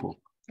people.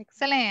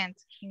 Excellent.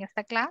 En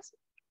esta clase.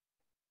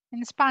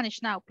 In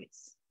Spanish now,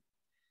 please.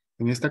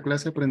 En esta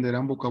clase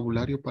aprenderán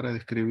vocabulario para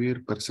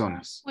describir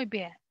personas. Muy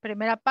bien.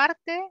 Primera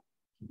parte,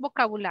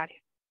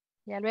 vocabulario.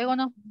 Ya luego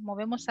nos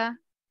movemos a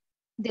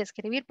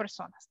describir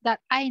personas. That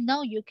I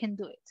know you can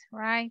do it,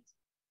 right?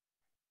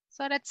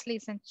 So let's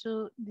listen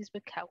to this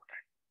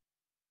vocabulary.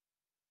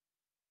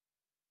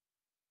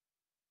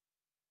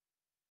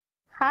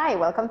 Hi,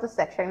 welcome to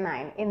section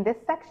 9. In this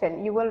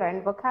section, you will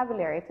learn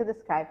vocabulary to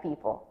describe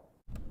people.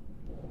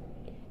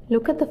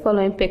 Look at the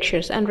following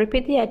pictures and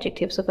repeat the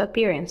adjectives of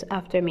appearance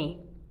after me.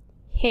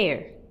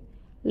 Hair,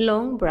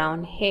 long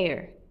brown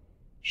hair,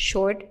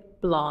 short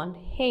blonde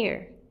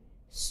hair,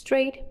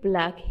 straight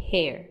black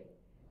hair,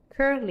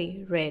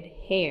 curly red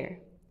hair,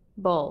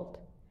 bald,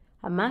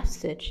 a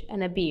mustache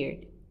and a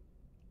beard.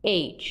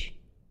 Age,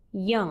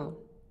 young,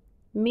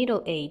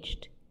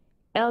 middle-aged,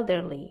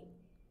 elderly.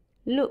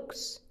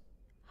 Looks,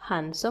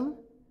 handsome,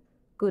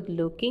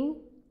 good-looking,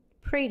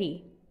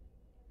 pretty.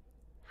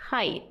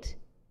 Height,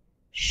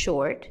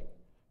 short,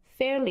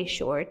 fairly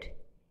short,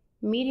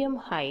 medium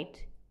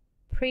height,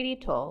 pretty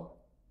tall,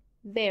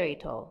 very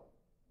tall.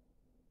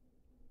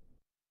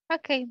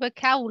 Okay,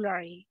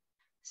 vocabulary.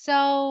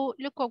 So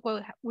look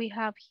what we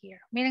have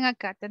here. Miren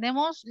acá,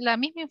 tenemos la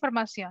misma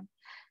información.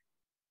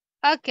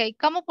 Ok,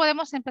 ¿cómo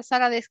podemos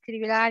empezar a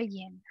describir a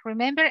alguien?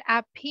 Remember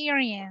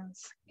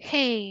appearance,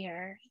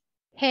 hair,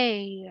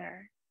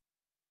 hair,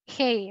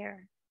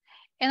 hair.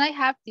 And I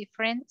have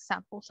different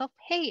examples of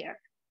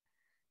hair.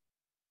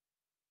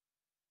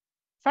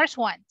 First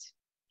one,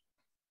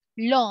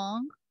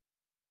 long,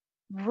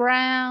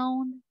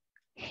 brown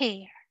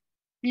hair.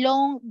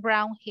 Long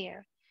brown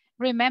hair.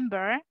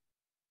 Remember,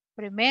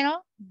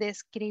 primero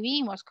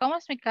describimos cómo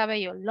es mi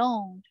cabello,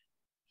 long.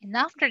 And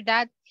after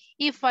that,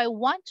 if I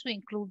want to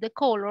include the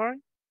color,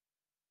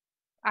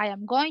 I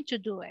am going to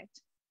do it.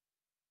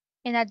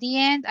 And at the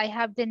end, I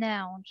have the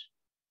noun.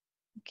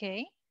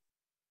 Okay.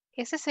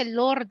 Ese es el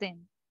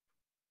orden.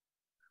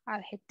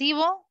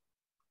 Adjetivo,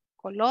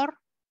 color,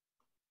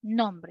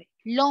 nombre.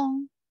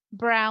 Long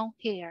brown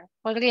hair.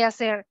 Podría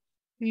ser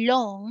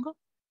long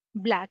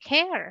black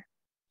hair,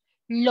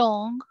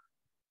 long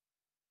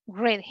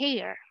red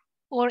hair,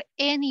 or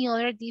any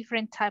other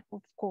different type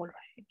of color,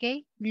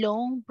 okay?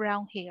 Long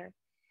brown hair.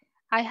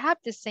 I have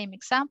the same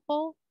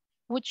example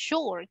with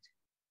short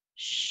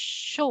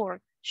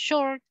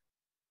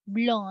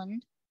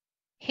blonde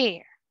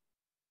hair.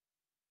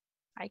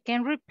 I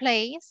can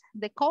replace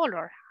the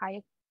color.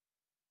 I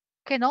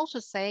can also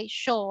say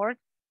short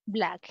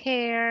black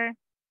hair,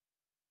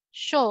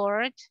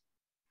 short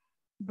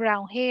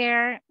brown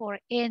hair, or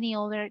any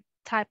other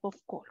type of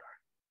color.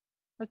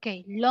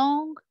 Okay,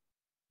 long,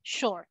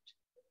 short.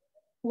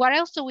 What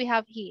else do we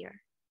have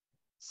here?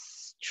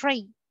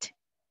 Straight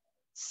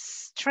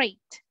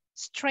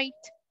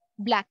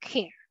black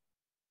hair.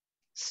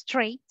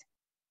 Straight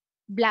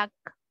black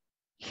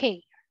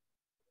hair.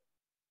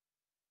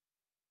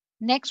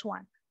 Next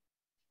one,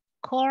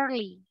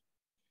 curly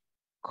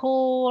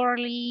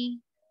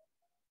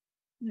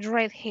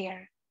red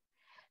hair.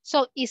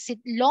 So is it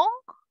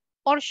long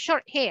or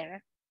short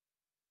hair?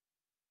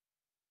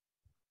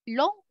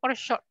 Long or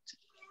short?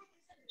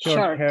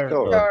 Short hair.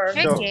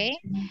 Okay.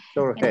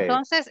 Short hair.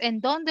 Entonces,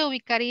 ¿en dónde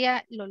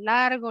ubicaría lo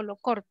largo, lo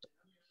corto?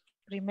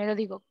 Primero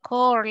digo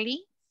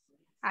curly.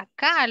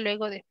 Acá,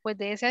 luego después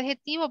de ese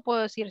adjetivo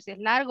puedo decir si es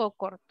largo o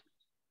corto.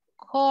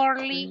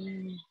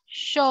 Curly,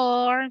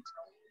 short,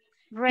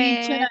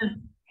 red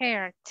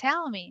hair.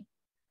 Tell me.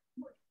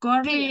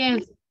 Curly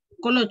es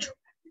colocho.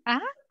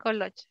 Ajá,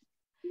 colocho.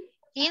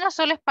 Y no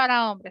solo es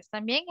para hombres,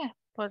 también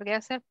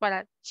podría ser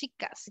para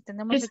chicas, si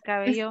tenemos el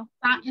cabello.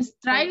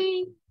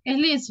 Styling. Es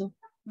liso.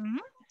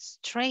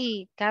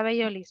 Straight,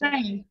 cabello liso.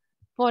 Straight.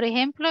 Por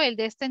ejemplo, el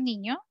de este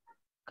niño,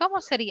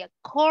 ¿cómo sería?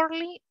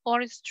 Curly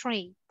or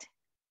straight?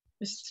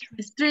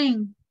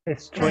 String.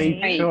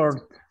 Straight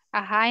short.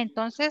 Ajá,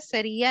 entonces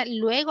sería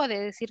luego de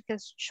decir que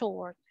es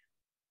short.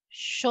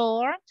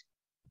 Short,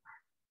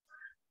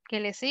 que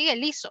le sigue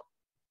liso.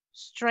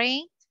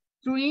 Straight.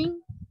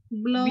 String.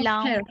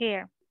 Blonde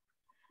hair.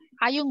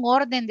 Hay un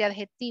orden de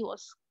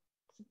adjetivos.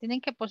 Se tienen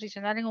que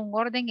posicionar en un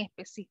orden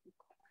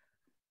específico.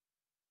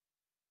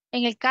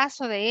 En el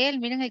caso de él,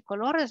 miren el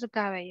color de su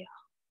cabello.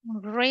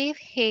 Red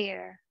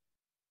hair.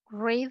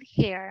 Red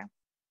hair.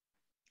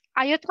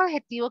 Hay otro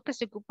adjetivo que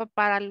se ocupa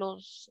para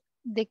los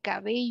de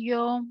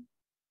cabello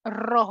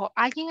rojo.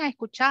 ¿Alguien ha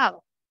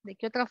escuchado? ¿De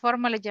qué otra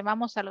forma le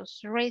llamamos a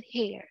los red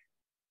hair?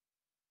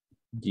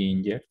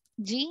 Ginger.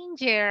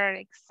 Ginger,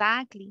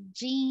 exactly.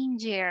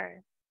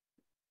 Ginger.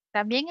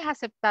 También es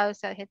aceptado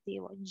ese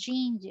adjetivo.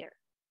 Ginger.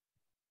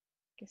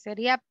 Que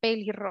sería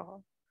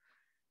pelirrojo.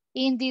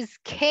 In this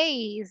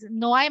case,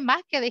 no hay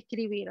más que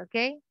describir,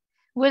 ¿ok?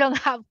 We don't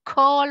have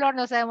color,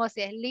 no sabemos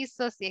si es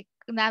liso, si es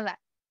nada.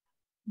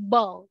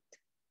 Bold.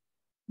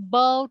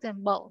 Bold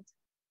and bold.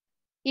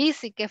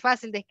 Easy, qué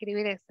fácil de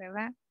escribir eso,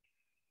 ¿verdad?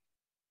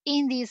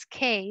 In this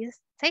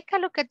case, take a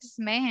look at this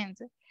man.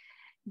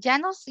 Ya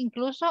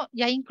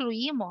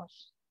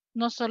incluimos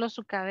no solo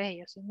su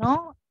cabello,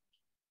 sino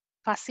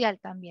facial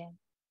también.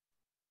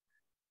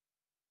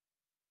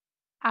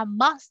 A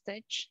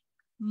mustache,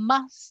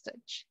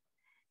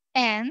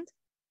 and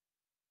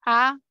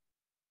a,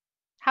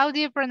 how do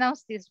you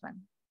pronounce this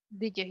one?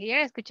 Did you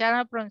hear? ¿Escucharon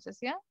la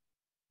pronunciación?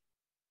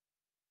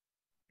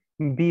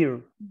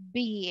 Beard.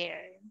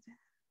 Beard.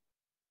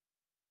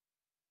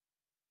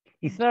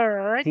 Es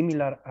bird.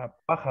 Similar a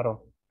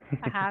pájaro.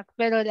 Ajá,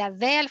 pero la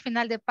D al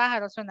final de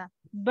pájaro suena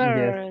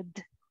bird.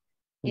 Yes.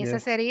 ¿Y esa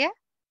Yes. sería?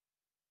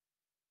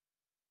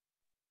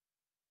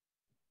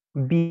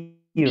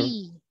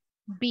 Beard.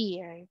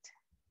 Beard.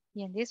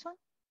 ¿Y en this one?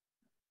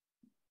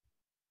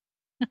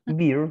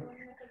 Beard.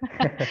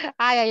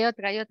 Ay,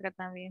 hay otra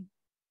también.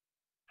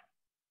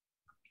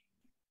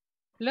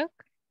 Look.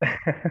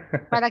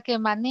 Para que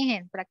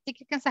manejen,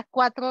 practiquen esas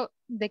 4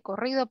 de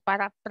corrido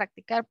para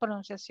practicar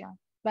pronunciación.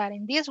 But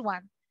in this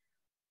one,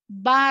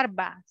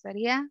 barba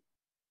sería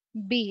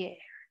beard.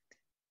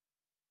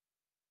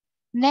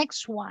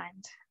 Next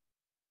one.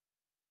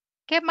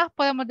 ¿Qué más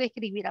podemos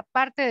describir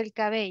aparte del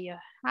cabello?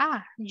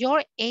 Ah,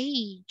 your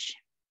age.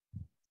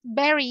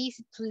 Very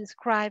easy to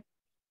describe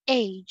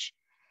age.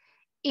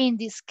 In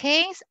this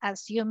case,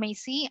 as you may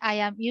see, I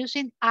am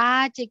using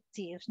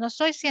adjectives. No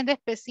estoy siendo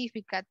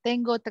específica.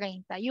 Tengo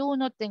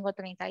 31, tengo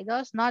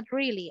 32. Not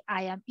really.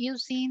 I am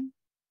using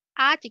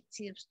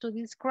adjectives to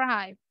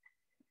describe.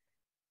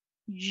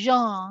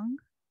 Young.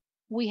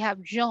 We have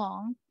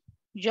young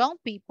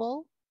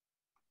people.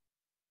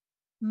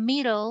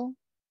 Middle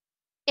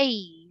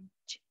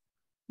age.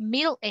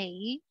 Middle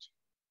age.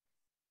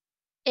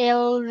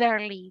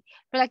 Elderly.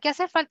 Pero aquí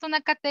hace falta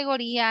una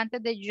categoría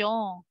antes de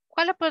young.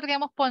 ¿Cuál le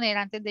podríamos poner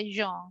antes de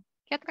young?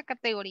 ¿Qué otra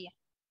categoría?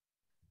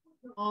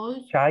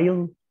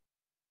 Child.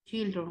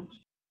 Children.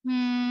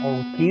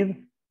 Or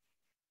kid.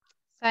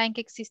 ¿Saben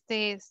que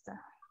existe esta?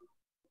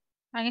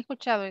 ¿Han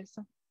escuchado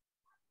eso?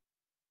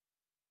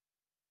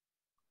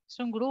 Es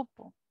un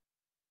grupo.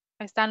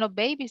 Están los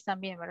babies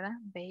también, ¿verdad?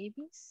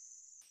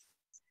 Babies.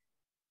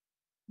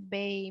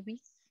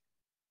 Babies.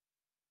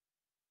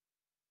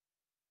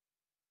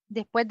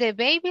 Después de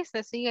babies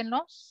se siguen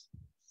los.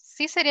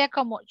 Sí sería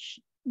como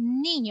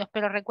niños,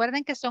 pero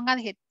recuerden que son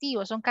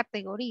adjetivos, son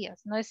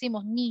categorías. No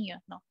decimos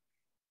niños, no.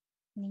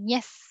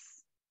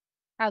 Niñez,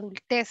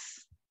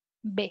 adultez,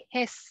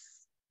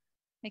 vejez.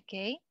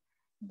 ¿Ok?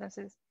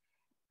 Entonces,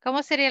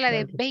 ¿cómo sería la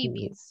de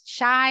babies?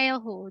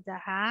 Childhood,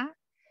 ajá.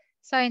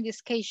 So in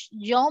this case,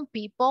 young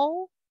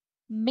people,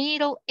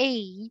 middle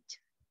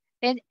age,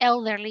 and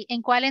elderly.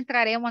 ¿En cuál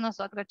entraremos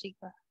nosotros,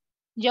 chicos?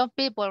 Young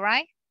people,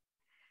 right?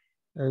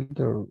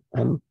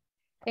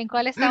 ¿En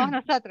cuál estamos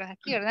nosotros?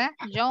 Aquí, ¿verdad?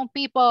 Young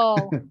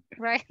people,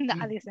 right?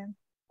 No, dicen.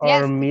 Or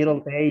Yes,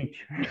 middle age.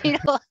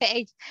 middle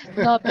age.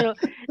 No, pero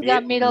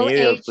la middle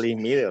Middle, age. please,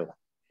 middle.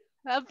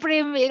 La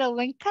pre-middle,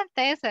 me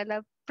encanta esa,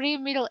 la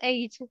pre-middle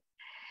age.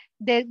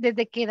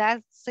 Desde qué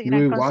edad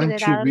serán We want to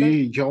considerados.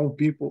 be young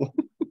people.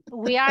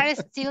 We are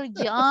still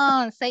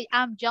young. Say,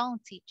 I'm young,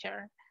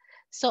 teacher.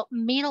 So,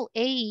 middle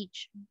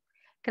age.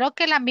 Creo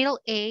que la middle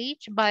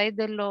age va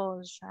desde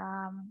los,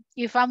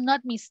 if I'm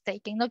not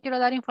mistaken, no quiero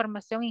dar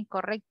información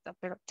incorrecta,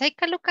 pero take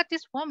a look at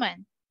this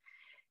woman.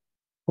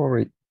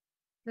 40.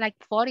 Like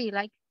 40,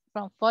 like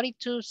from 40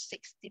 to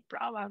 60,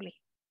 probably.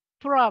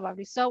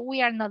 Probably. So,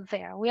 we are not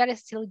there. We are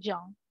still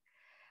young.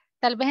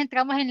 Tal vez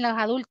entramos en los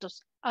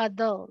adultos.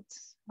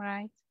 Adults,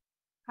 right?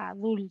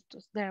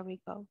 Adultos. There we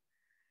go.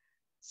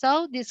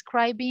 So,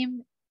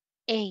 describing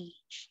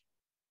age.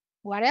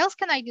 What else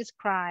can I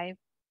describe?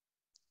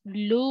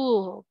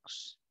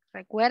 Looks.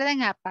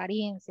 Recuerden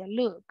apariencia,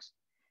 looks.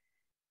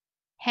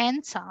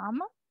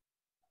 Handsome.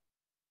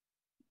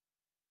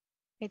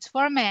 It's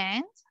for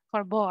men,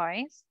 for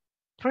boys.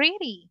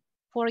 Pretty,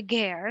 for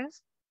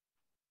girls.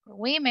 For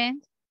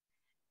women,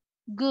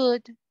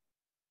 good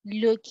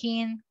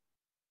looking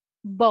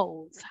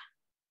both.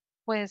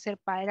 Puede ser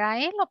para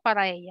él o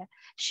para ella.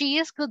 She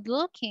is good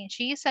looking.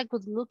 She is a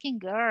good looking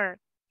girl.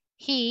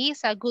 He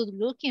is a good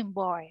looking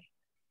boy.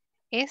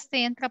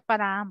 Este entra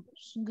para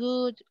ambos.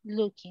 Good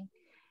looking.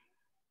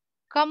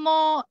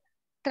 ¿Cómo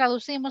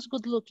traducimos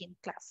good looking,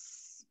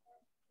 class?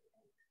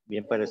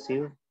 Bien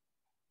parecido.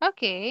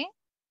 Ok.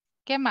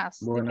 ¿Qué más?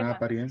 ¿De qué Buena más?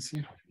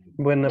 apariencia.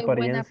 Buena De buena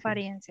apariencia.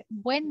 apariencia.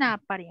 Buena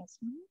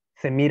apariencia.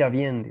 Se mira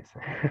bien, dice.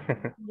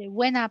 De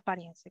buena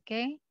apariencia,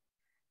 ¿ok?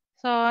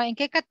 So, ¿en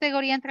qué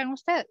categoría entran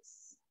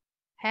ustedes?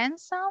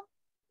 Handsome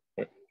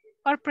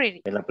or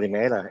pretty? En la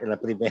primera, en la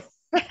primera.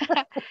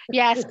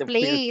 Yes, The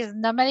please.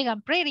 No me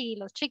digan pretty,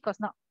 los chicos,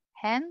 no.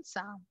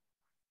 Handsome.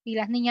 Y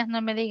las niñas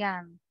no me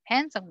digan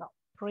handsome, no.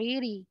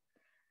 Pretty.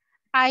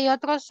 Hay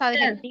otros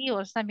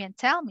adjetivos también.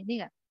 Tell me,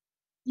 digan.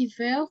 ¿Y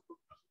feo?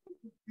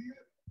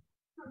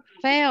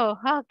 Feo,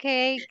 ok.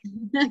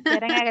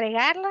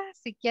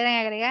 Si quieren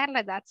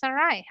agregarla, that's all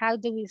right. How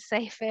do we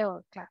say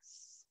feo,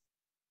 class?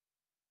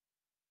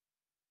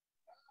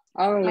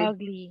 Ugly.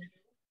 Ugly.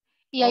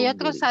 Y hay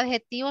otros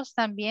adjetivos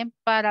también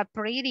para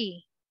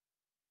pretty.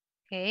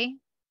 Ok.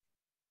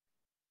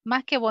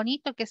 Más que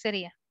bonito, ¿qué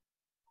sería?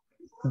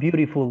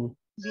 Beautiful.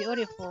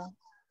 Beautiful.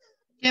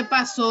 ¿Qué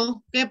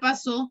pasó? ¿Qué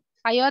pasó?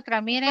 Hay otra,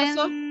 ¿Qué miren.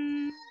 pasó?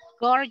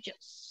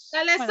 Gorgeous.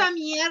 Dale Bueno, esa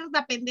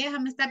mierda, pendeja,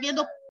 me está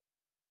viendo.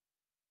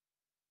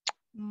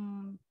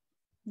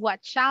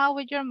 watch out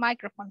with your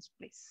microphones,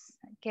 please.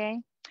 Okay.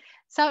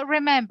 So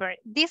remember,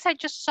 these are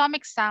just some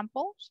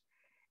examples.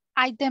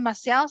 Hay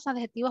demasiados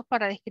adjetivos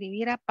para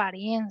describir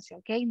apariencia,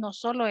 ¿ok? No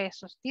solo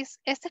esos.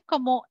 Este es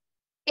como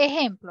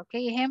ejemplo, ¿ok?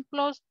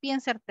 Ejemplos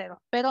bien certeros,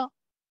 pero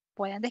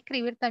pueden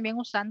describir también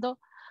usando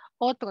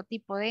otro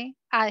tipo de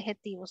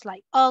adjetivos,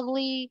 like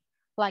ugly,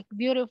 like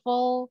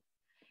beautiful.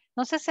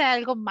 No sé si hay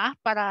algo más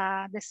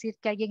para decir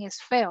que alguien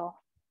es feo.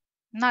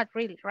 Not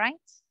really, right?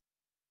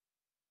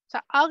 So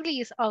ugly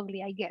is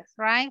ugly, I guess,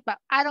 right? But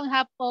I don't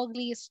have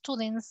ugly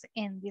students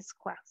in this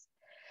class.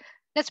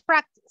 Let's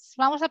practice.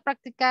 Vamos a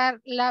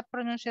practicar la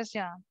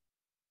pronunciación.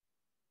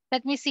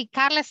 Let me see.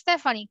 Carla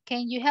Stephanie,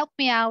 can you help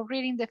me out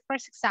reading the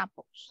first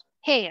examples?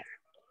 Hair.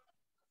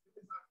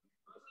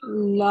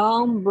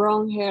 Long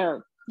brown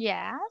hair.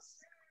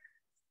 Yes.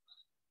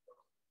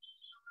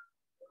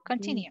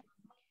 Continue.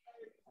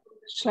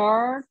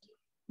 Short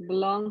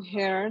blonde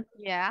hair.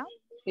 Yeah.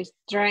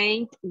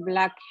 Straight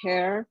black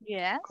hair.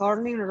 Yes.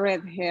 Curly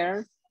red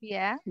hair.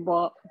 Yeah.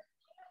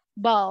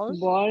 Bald.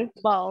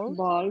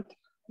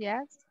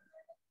 Yes.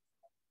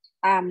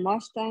 A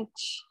mustache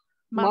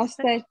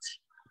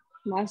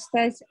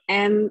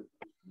and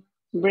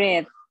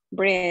bread.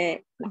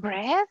 Bread?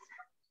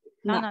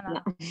 No.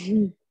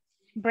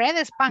 Bread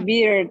is pan.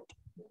 Beard.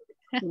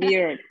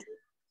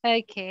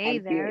 Okay,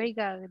 And there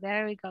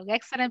beard. we go.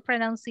 Excellent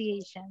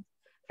pronunciation.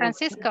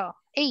 Francisco,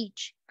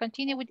 age.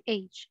 Continue with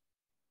age.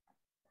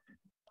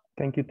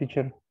 Thank you,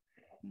 teacher.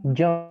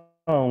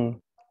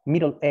 Young,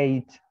 middle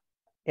age,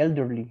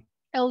 elderly.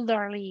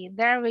 Elderly,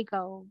 there we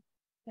go.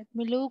 Let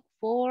me look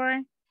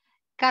for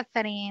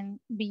Catherine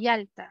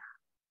Villalta.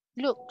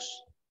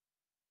 Looks.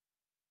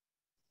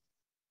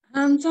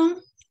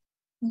 Handsome,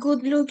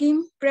 good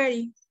looking,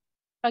 pretty.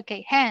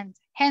 Okay,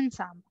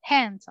 handsome.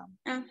 Handsome.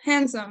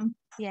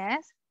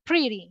 Yes,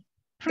 pretty.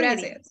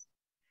 Gracias.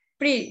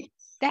 Pretty.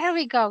 There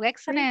we go,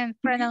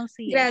 excellent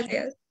pronunciation.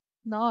 Gracias.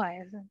 No,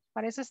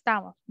 para eso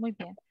estamos, muy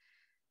bien.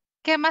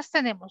 ¿Qué más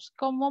tenemos?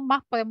 ¿Cómo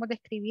más podemos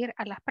describir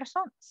a las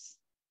personas?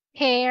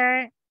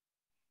 Hair,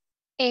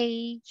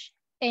 age,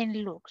 and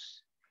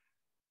looks.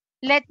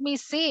 Let me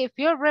see if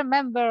you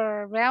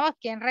remember. Veamos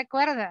quién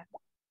recuerda.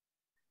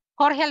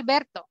 Jorge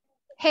Alberto,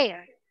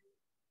 hair.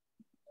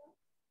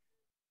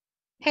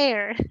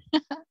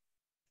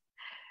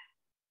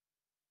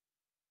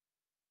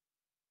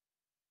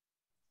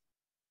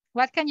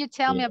 What can you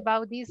tell me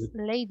about this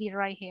lady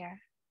right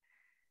here?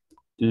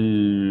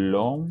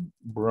 Long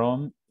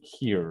brown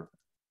hair.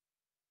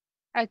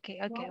 Okay.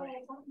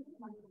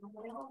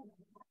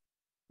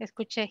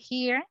 Escuché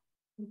here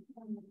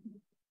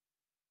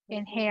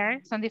and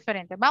hair son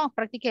diferentes. Vamos,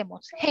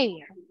 practiquemos.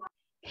 Hair.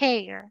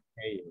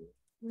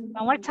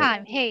 One more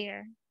time.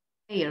 Hair.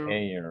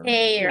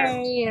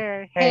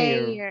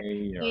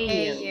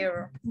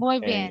 Muy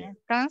bien.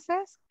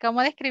 Entonces,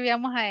 ¿cómo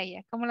describíamos a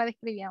ella? ¿Cómo la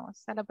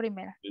describíamos a la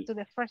primera? To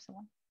the first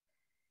one.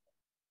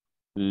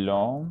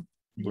 Long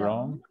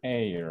brown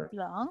hair.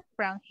 Long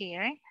brown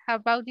hair. How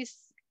about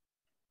this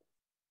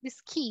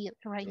kid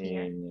right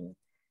here?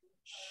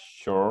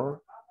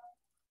 Short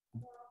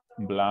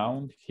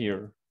blonde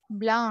hair.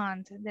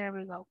 Blonde. There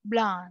we go.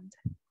 Blonde.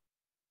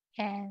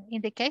 And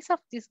in the case of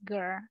this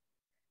girl,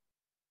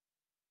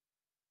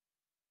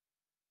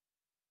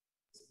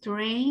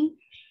 straight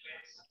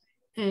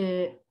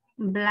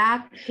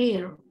black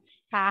hair.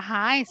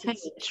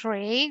 It's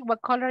straight.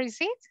 What color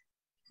is it?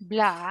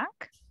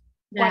 Black.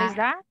 What is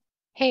that?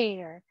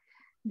 Hair.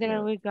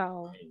 There we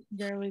go.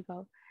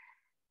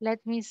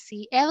 Let me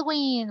see.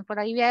 Edwin, por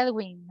ahí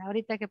Edwin.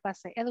 Ahorita que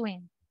pase.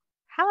 Edwin,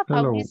 how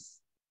about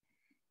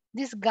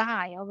This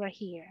guy over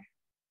here.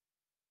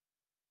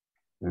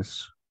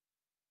 Es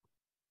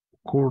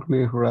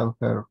curly red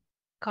hair.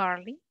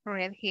 Curly,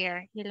 red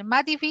hair. Y el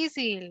más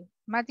difícil,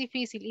 más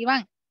difícil.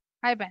 Iván,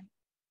 Ivan.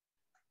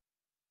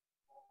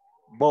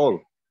 Ball.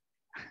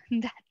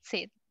 That's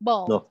it,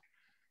 bald. No.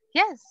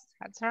 Yes,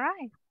 that's all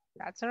right.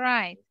 That's all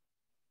right.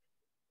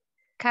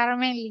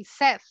 Carmen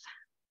Liseth.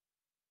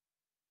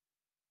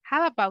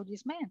 How about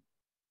this man?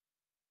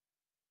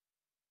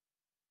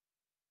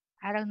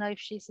 I don't know if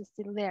she's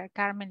still there.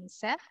 Carmen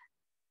Liseth.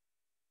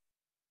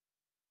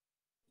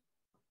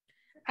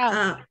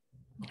 Oh.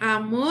 A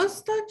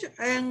mustache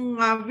and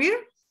a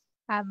beard.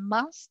 A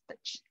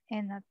mustache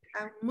and a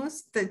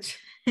mustache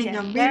and yes,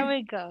 a beard. there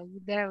we go.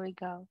 There we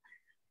go.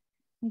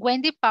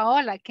 Wendy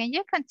Paola, can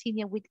you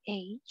continue with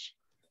age?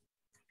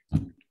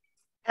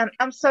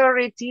 I'm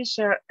sorry,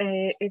 teacher.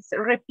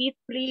 Repeat,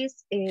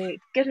 please. ¿Qué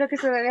es lo que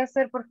se debe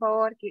hacer, por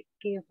favor?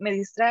 Que me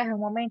distraes un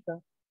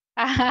momento.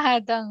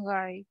 Don't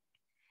worry.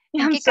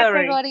 ¿En I'm qué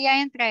sorry.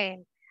 categoría entra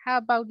él? How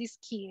about this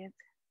kid?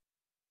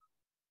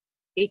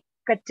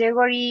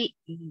 Category,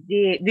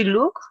 the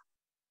look?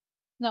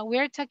 No,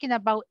 we're talking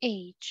about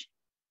age.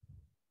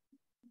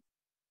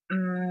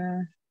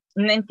 No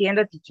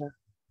entiendo, teacher.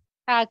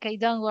 Okay,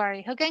 don't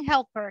worry. Who can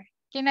help her?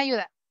 ¿Quién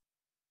ayuda?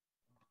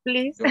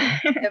 Please.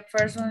 The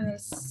first one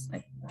is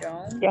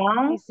young.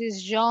 Young. This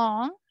is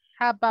young.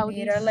 How about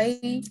Middle this?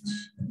 age.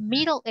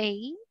 Middle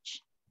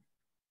age.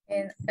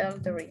 And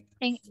elderly.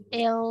 And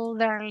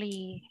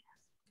elderly.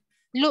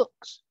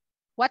 Looks.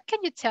 What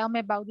can you tell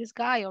me about this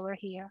guy over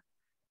here?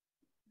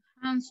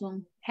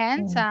 Handsome.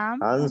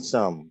 Handsome.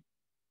 Handsome.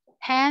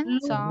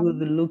 Handsome.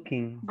 Good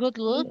looking. Good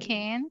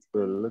looking.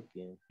 Good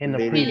looking. And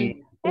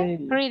pretty.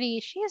 Pretty.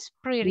 She's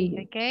pretty.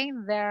 Okay,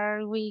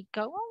 there we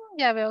go.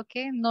 Ya veo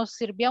que nos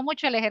sirvió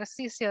mucho el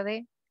ejercicio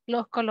de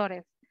los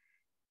colores.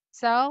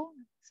 So,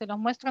 se los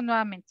muestro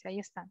nuevamente. Ahí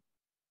están.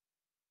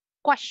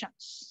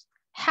 Questions.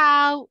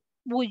 How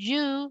would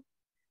you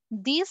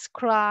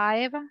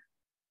describe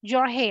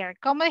your hair?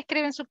 ¿Cómo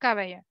describen su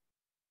cabello?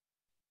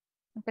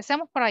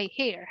 Empecemos por ahí.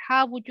 Hair.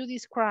 How would you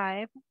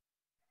describe?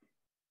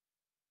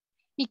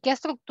 ¿Y qué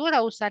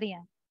estructura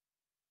usarían?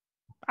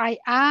 I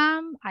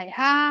am, I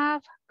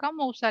have.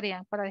 ¿Cómo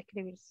usarían para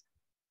describirse?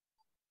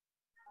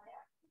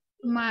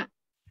 I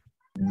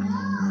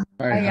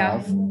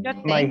have.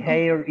 My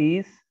hair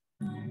is.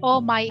 O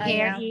my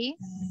hair is.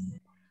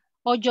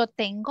 O yo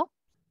tengo.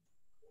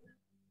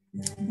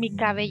 Mi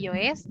cabello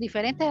es.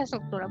 Diferentes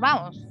estructuras.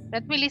 Vamos.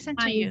 Let me listen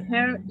to you. My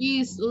hair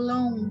is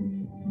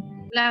long.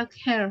 Black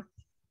hair.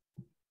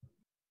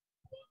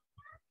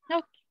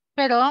 Okay.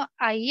 Pero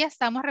ahí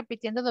estamos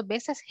repitiendo 2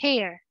 veces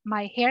hair.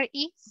 My hair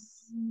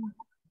is.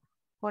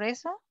 Por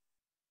eso,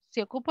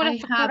 si ocupo la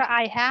estructura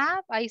I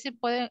have, ahí se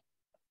puede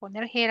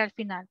poner hair al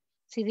final.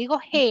 Si digo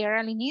hair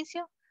al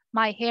inicio,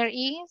 my hair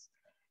is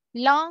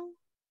long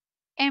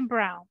and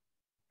brown.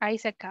 Ahí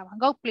se acaban.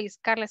 Go please,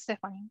 Carla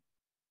Stephanie.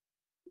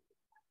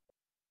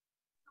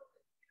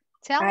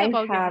 Tell me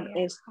about I have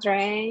your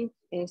hair.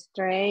 a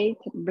straight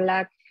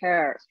black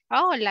hair.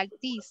 Oh, like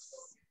this.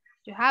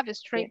 You have a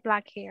straight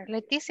black hair.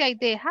 Leticia, I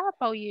did. How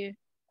about you?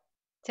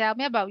 Tell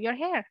me about your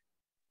hair.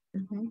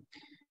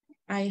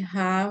 I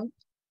have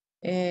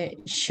a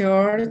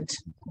short,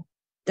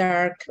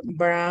 dark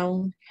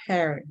brown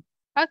hair.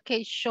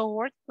 Okay,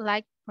 short,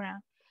 like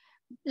brown.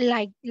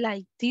 Like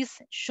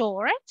this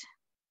short.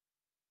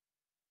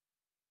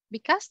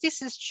 Because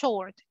this is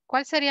short.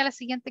 ¿Cuál sería la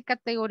siguiente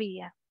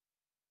categoría?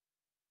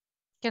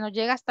 ¿Que nos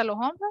llega hasta los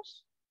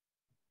hombros?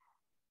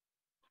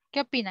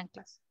 ¿Qué opinan,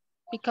 clase?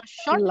 Because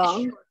short Long.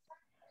 is short.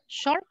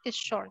 Short is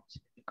short.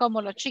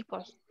 Como los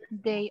chicos.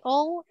 They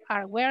all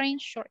are wearing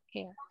short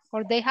hair.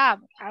 Or they have,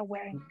 are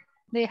wearing.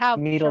 They have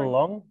Middle short.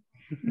 long.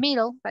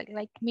 Middle,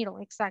 like middle,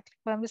 exactly.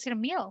 Podemos decir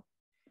middle.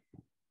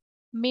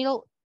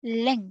 Middle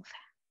length.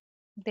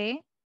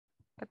 De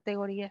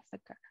categoría hasta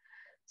acá.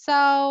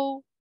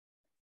 So,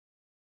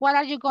 what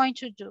are you going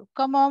to do?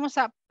 ¿Cómo vamos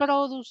a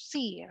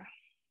producir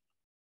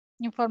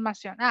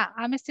información?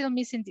 I'm still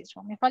missing this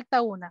one. Me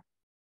falta una.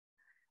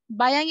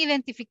 Vayan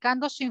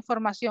identificando su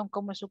información,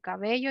 como es su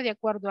cabello, de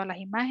acuerdo a las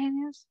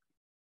imágenes,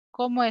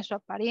 cómo es su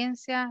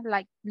apariencia,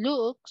 like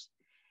looks.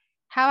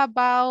 How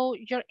about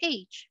your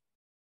age?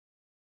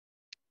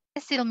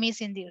 Still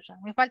missing this one.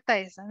 Me falta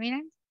esa,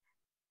 miren.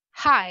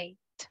 Height.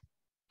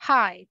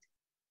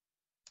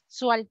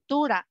 Su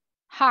altura,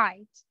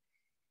 height.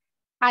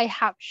 I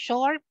have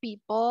short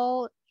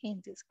people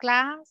in this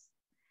class.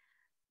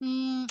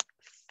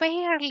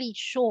 Fairly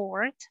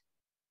short,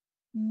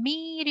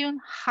 medium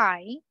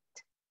height,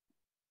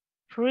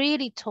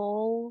 pretty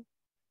tall,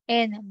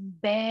 and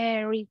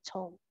very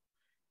tall.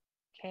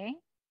 Okay.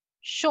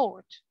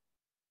 Short.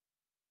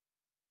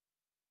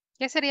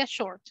 ¿Qué sería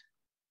short?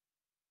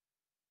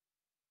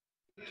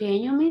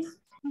 Pequeño, Miss.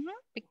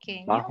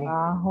 Pequeño.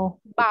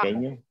 Bajo.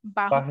 Pequeño.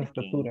 Baja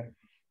estatura.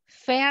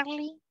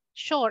 Fairly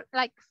short,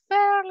 like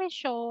fairly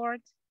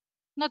short.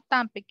 No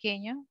tan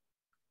pequeño.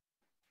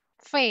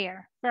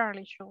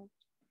 Fairly short.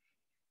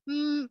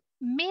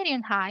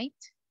 Medium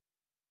height.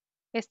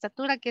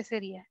 Estatura, ¿qué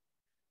sería?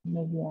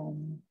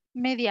 Mediano.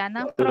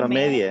 Mediana, Estatura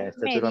promedio, media,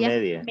 estatura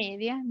media.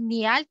 media,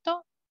 ni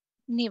alto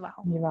ni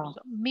bajo. Ni bajo.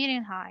 So,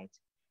 medium height.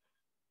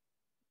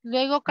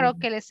 Luego creo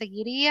que le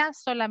seguiría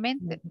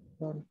solamente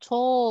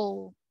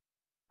tall,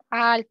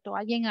 alto,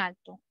 alguien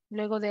alto.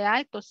 Luego de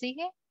alto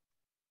sigue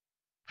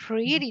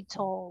pretty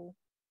tall.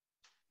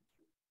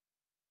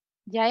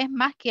 Ya es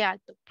más que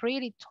alto,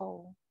 pretty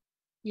tall.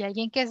 Y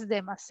alguien que es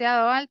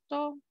demasiado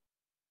alto,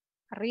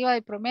 arriba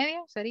del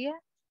promedio, sería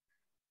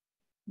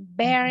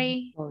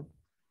very,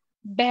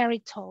 very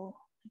tall.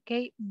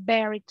 Ok,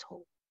 very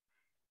tall.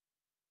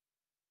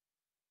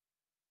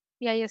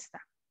 Y ahí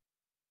está.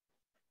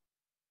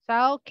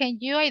 So, can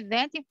you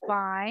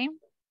identify?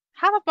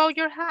 How about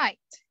your height?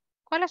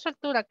 ¿Cuál es su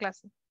altura,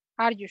 clase?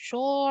 Are you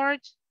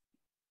short?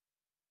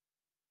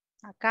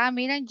 Acá,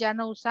 miren, ya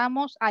no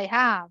usamos I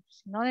have.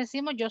 No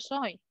decimos yo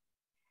soy.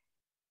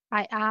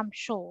 I am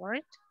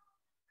short.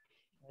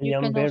 I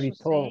am very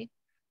tall. Say,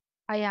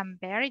 I am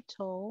very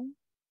tall.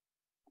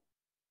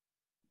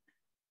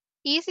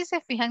 Y si se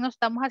fijan, no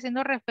estamos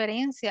haciendo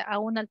referencia a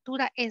una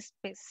altura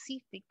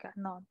específica.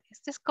 No,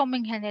 este es como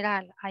en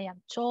general. I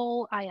am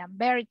tall, I am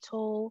very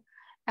tall,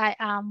 I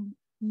am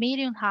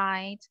medium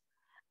height,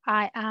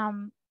 I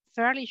am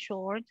fairly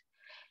short.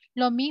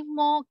 Lo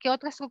mismo que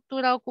otra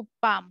estructura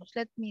ocupamos.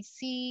 Let me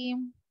see.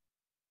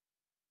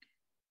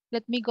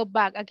 Let me go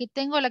back. Aquí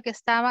tengo la que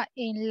estaba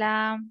en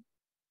la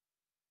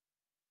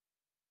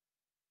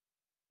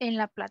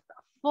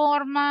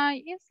plataforma.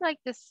 It's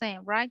like the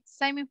same, right?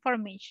 Same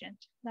information.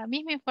 La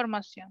misma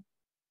información.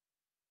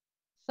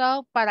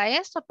 So, para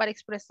esto, para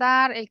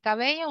expresar el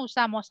cabello,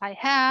 usamos I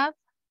have.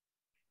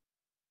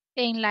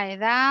 En la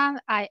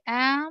edad, I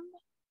am.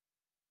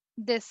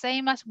 The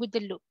same as with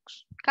the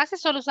looks. Casi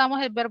solo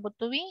usamos el verbo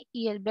to be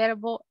y el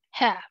verbo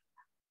have.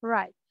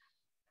 Right.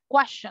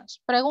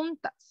 Questions,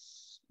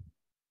 preguntas.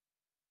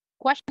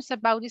 Questions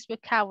about this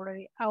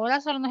vocabulary.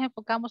 Ahora solo nos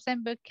enfocamos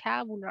en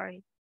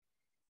vocabulary.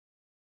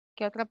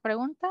 ¿Qué otra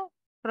pregunta?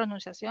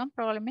 Pronunciación,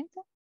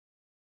 probablemente.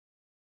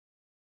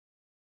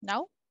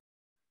 No.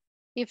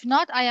 If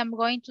not, I am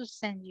going to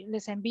send you.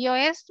 Les envío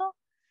esto.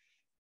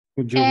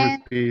 Could you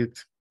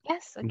repeat?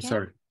 Yes, okay. I'm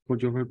sorry.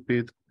 Could you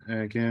repeat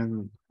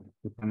again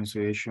the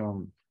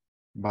pronunciation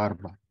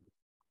barba?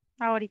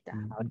 Ahorita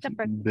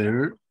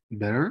Bear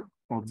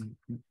or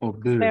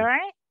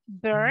bear?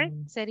 Bear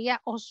sería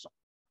oso.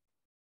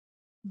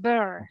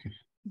 Bear, okay.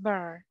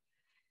 Bear.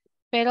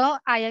 Pero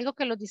hay algo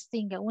que lo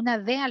distingue, una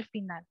D al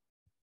final.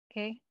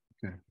 Okay.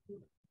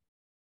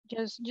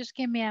 Just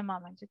give me a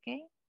moment,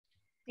 okay?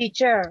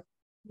 Teacher.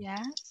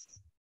 Yes.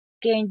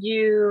 Can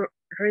you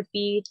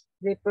repeat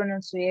the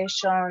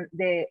pronunciation?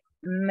 The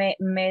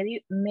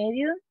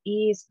medium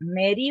is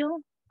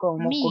medium,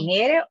 como con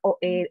R o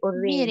de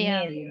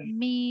Miriam.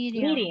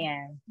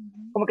 Miriam.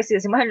 Como que si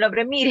decimos el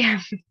nombre Miriam.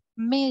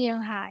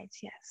 Medium height,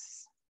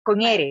 yes.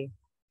 Con R.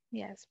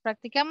 Yes,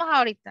 practicamos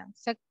ahorita.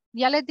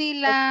 Ya les di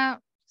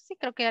la, sí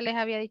creo que ya les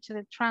había dicho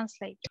de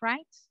translate,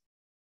 right?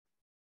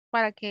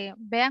 Para que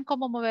vean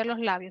cómo mover los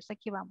labios.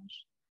 Aquí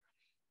vamos.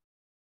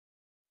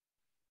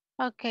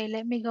 Okay,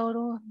 let me go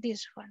to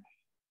this one.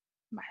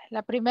 Vale,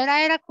 la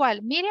primera era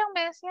 ¿cuál? Miriam,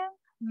 me decían.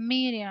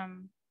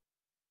 Miriam.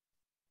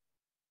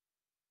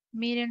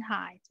 Medium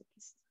height.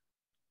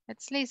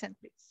 Let's listen,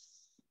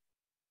 please.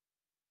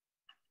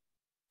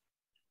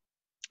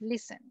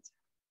 Listen.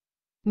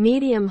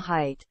 Medium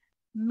height.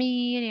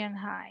 Medium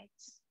height.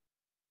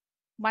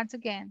 Once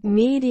again.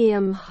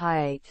 Medium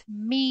height.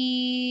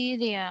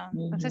 Medium.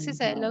 No sé si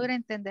se logra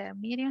entender.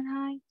 Medium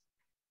height.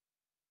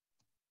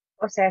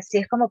 O sea, sí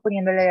es como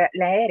poniéndole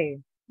la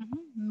R.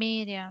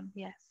 Medium,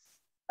 yes.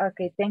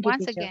 Okay, thank you,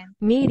 Once teacher. again.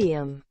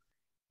 Medium.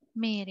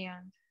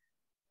 Medium.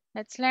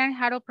 Let's learn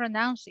how to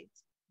pronounce it.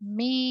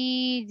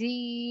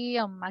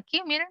 Medium.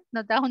 Aquí, miren,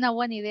 nos da una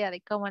buena idea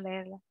de cómo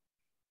leerla.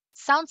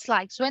 Sounds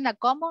like, suena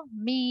como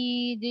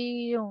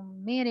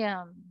medium,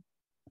 medium.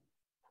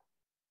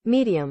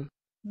 Medium.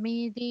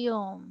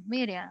 Medium,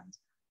 medium.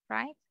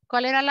 Right?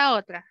 ¿Cuál era la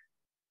otra?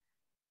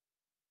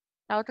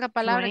 La otra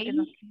palabra que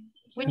no.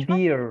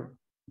 Beard.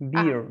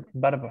 Beard,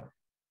 barba.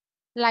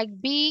 Like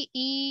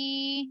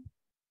B-E.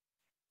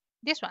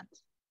 This one.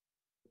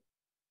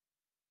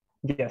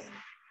 Yes.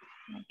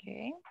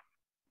 Okay.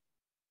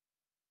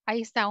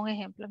 Ahí está un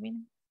ejemplo,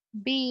 miren.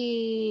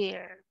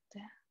 Beard.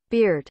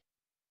 Beard.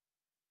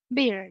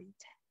 Beard.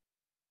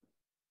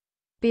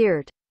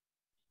 Beard.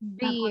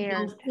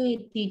 Beard.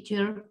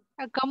 Teacher.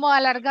 Como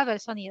alargado el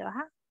sonido,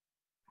 ajá.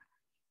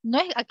 No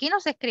es, aquí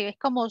no se escribe, es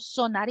como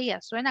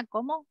sonaría, suena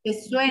como.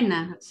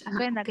 Suena.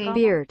 Suena Okay. como.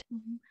 Beard.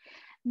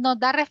 Nos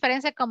da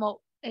referencia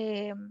como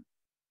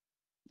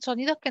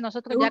sonidos que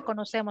nosotros ya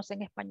conocemos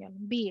en español.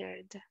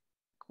 Beard.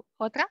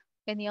 ¿Otra?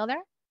 Any other?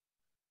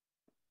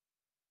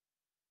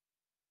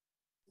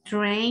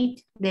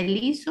 Straight, de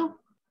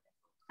liso.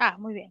 Ah,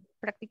 muy bien.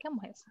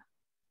 Practicamos esa.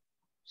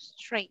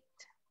 Straight.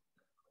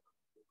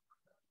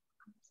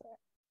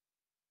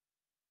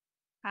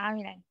 Ah,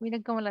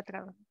 miren cómo la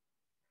trabajo.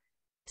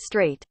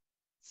 Straight.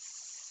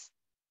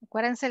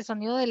 Acuérdense el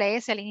sonido de la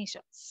S al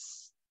inicio.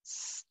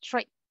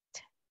 Straight.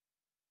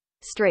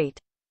 Straight.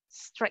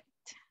 Straight.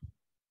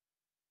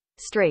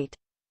 Straight.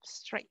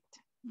 Straight.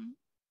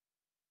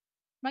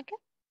 Okay.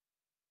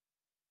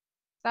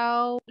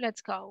 So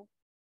let's go.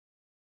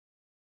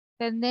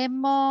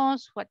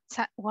 Tenemos what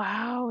time?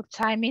 Wow,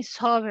 time is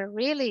over,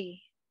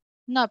 really.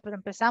 No, pero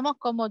empezamos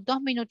como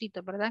 2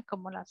 minutitos, ¿verdad?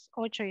 Como las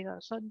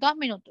 8:02. Son 2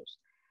 minutos.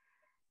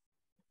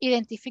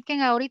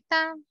 Identifiquen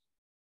ahorita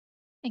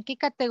en qué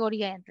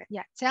categoría entra.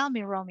 Yeah, tell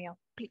me, Romeo,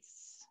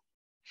 please.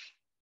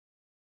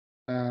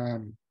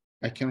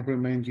 I can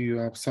remind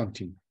you of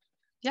something.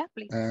 Yeah,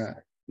 please.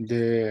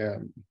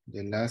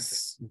 The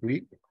last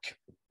week,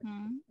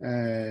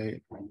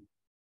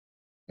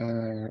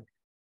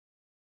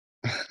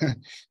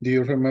 do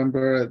you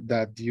remember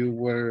that you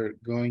were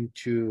going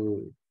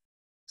to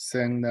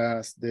send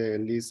us the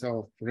list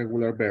of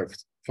regular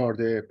verbs for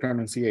the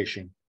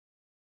pronunciation?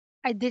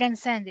 I didn't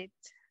send it.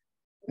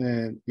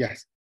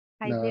 Yes.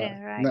 I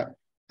didn't, right? No.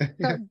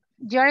 So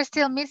you're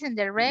still missing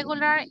the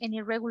regular and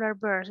irregular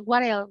verbs.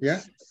 What else?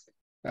 Yeah.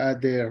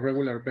 The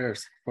regular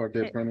verbs for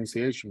the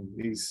pronunciation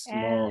is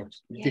more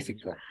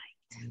difficult.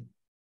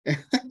 Right.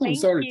 I'm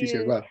sorry,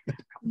 teacher, but okay.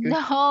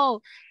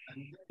 No.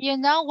 You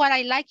know what,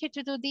 I like you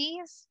to do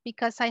this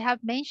because I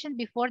have mentioned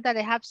before that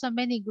I have so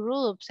many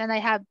groups and I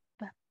have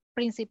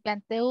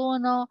principiante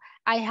 1,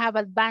 I have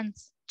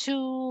advanced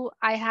 2,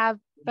 I have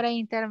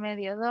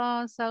pre-intermedio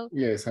 2. So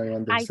yes, I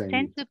understand. I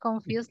tend to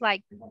confuse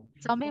like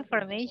some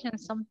information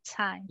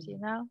sometimes, you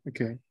know?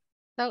 Okay.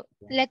 So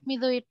let me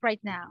do it right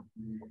now.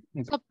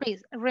 Okay. So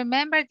please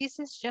remember, this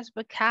is just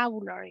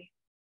vocabulary.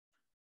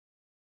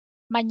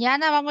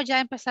 Mañana vamos ya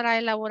a empezar a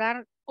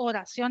elaborar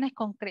oraciones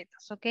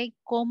concretas, ¿ok?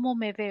 ¿Cómo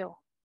me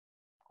veo?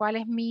 ¿Cuál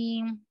es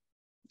mi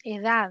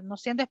edad? No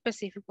siendo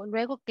específico.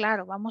 Luego,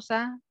 claro, vamos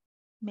a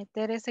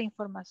meter esa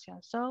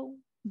información. So,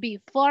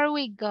 before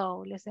we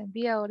go, les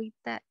envío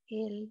ahorita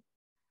el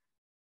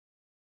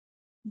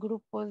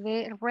grupo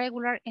de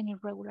regular and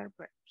irregular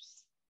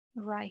verbs.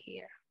 Right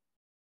here.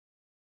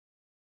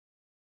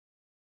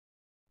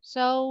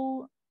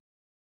 So,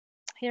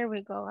 here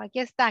we go. Aquí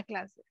está,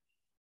 clase.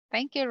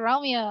 Thank you,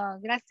 Romeo.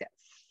 Gracias.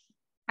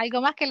 ¿Algo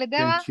más que les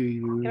deba?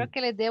 Creo que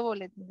les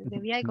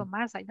debí algo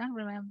más. I don't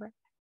remember.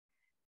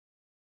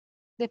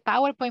 The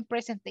PowerPoint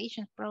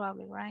presentations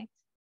probably, right?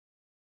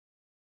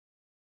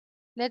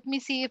 Let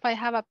me see if I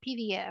have a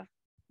PDF.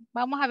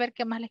 Vamos a ver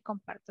qué más les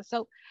comparto.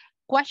 So,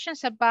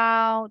 questions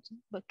about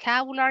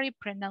vocabulary,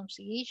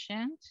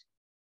 pronunciations.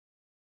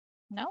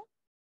 No?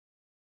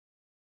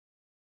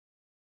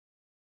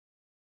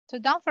 So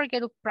don't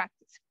forget to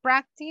practice.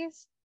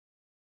 Practice.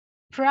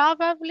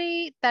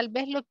 Probably, tal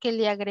vez lo que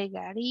le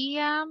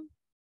agregaría.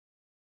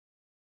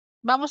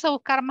 Vamos a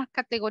buscar más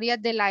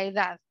categorías de la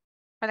edad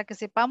para que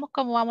sepamos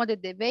cómo vamos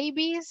desde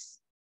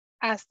babies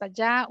hasta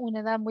ya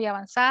una edad muy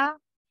avanzada.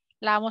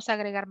 La vamos a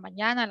agregar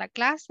mañana a la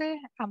clase.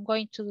 I'm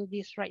going to do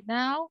this right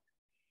now.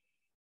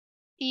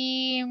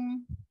 Y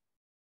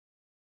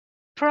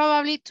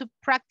probably to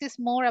practice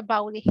more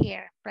about the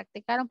hair.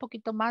 Practicar un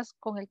poquito más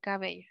con el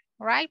cabello.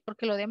 Right?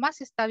 Porque lo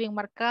demás está bien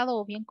marcado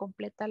o bien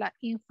completa la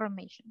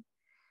information.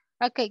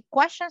 Okay,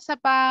 questions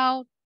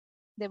about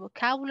the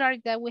vocabulary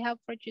that we have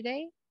for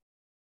today.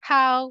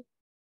 How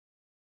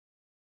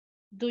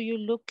do you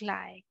look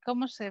like?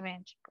 ¿Cómo se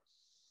ven, chicos?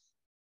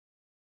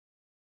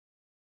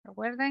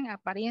 Recuerden,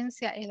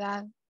 apariencia,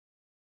 edad,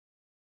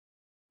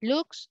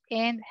 looks,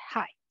 and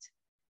height.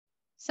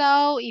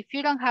 So, if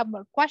you don't have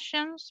more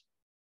questions,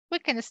 we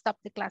can stop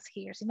the class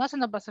here. Si no, se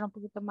nos va a hacer un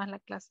poquito más la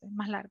clase,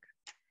 más larga.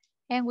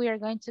 And we are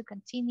going to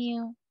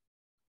continue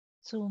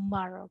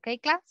tomorrow. Okay,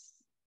 class?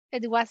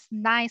 It was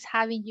nice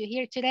having you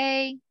here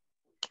today.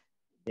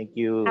 Thank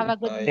you. Have a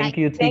good night. Thank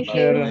you,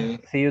 teacher.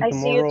 See you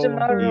tomorrow.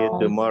 See you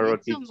tomorrow,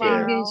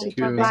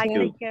 teacher. Bye-bye.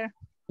 Take care.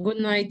 Good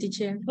night,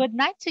 teacher. Good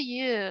night to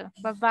you.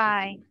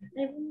 Bye-bye.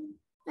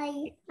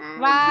 Bye.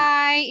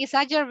 Bye. Is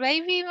that your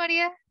baby,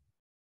 Maria?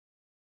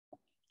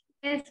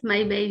 Yes,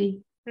 my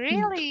baby.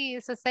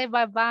 Really? So say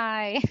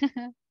bye-bye.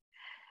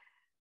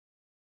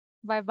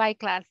 Bye-bye,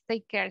 class.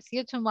 Take care. See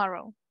you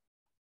tomorrow.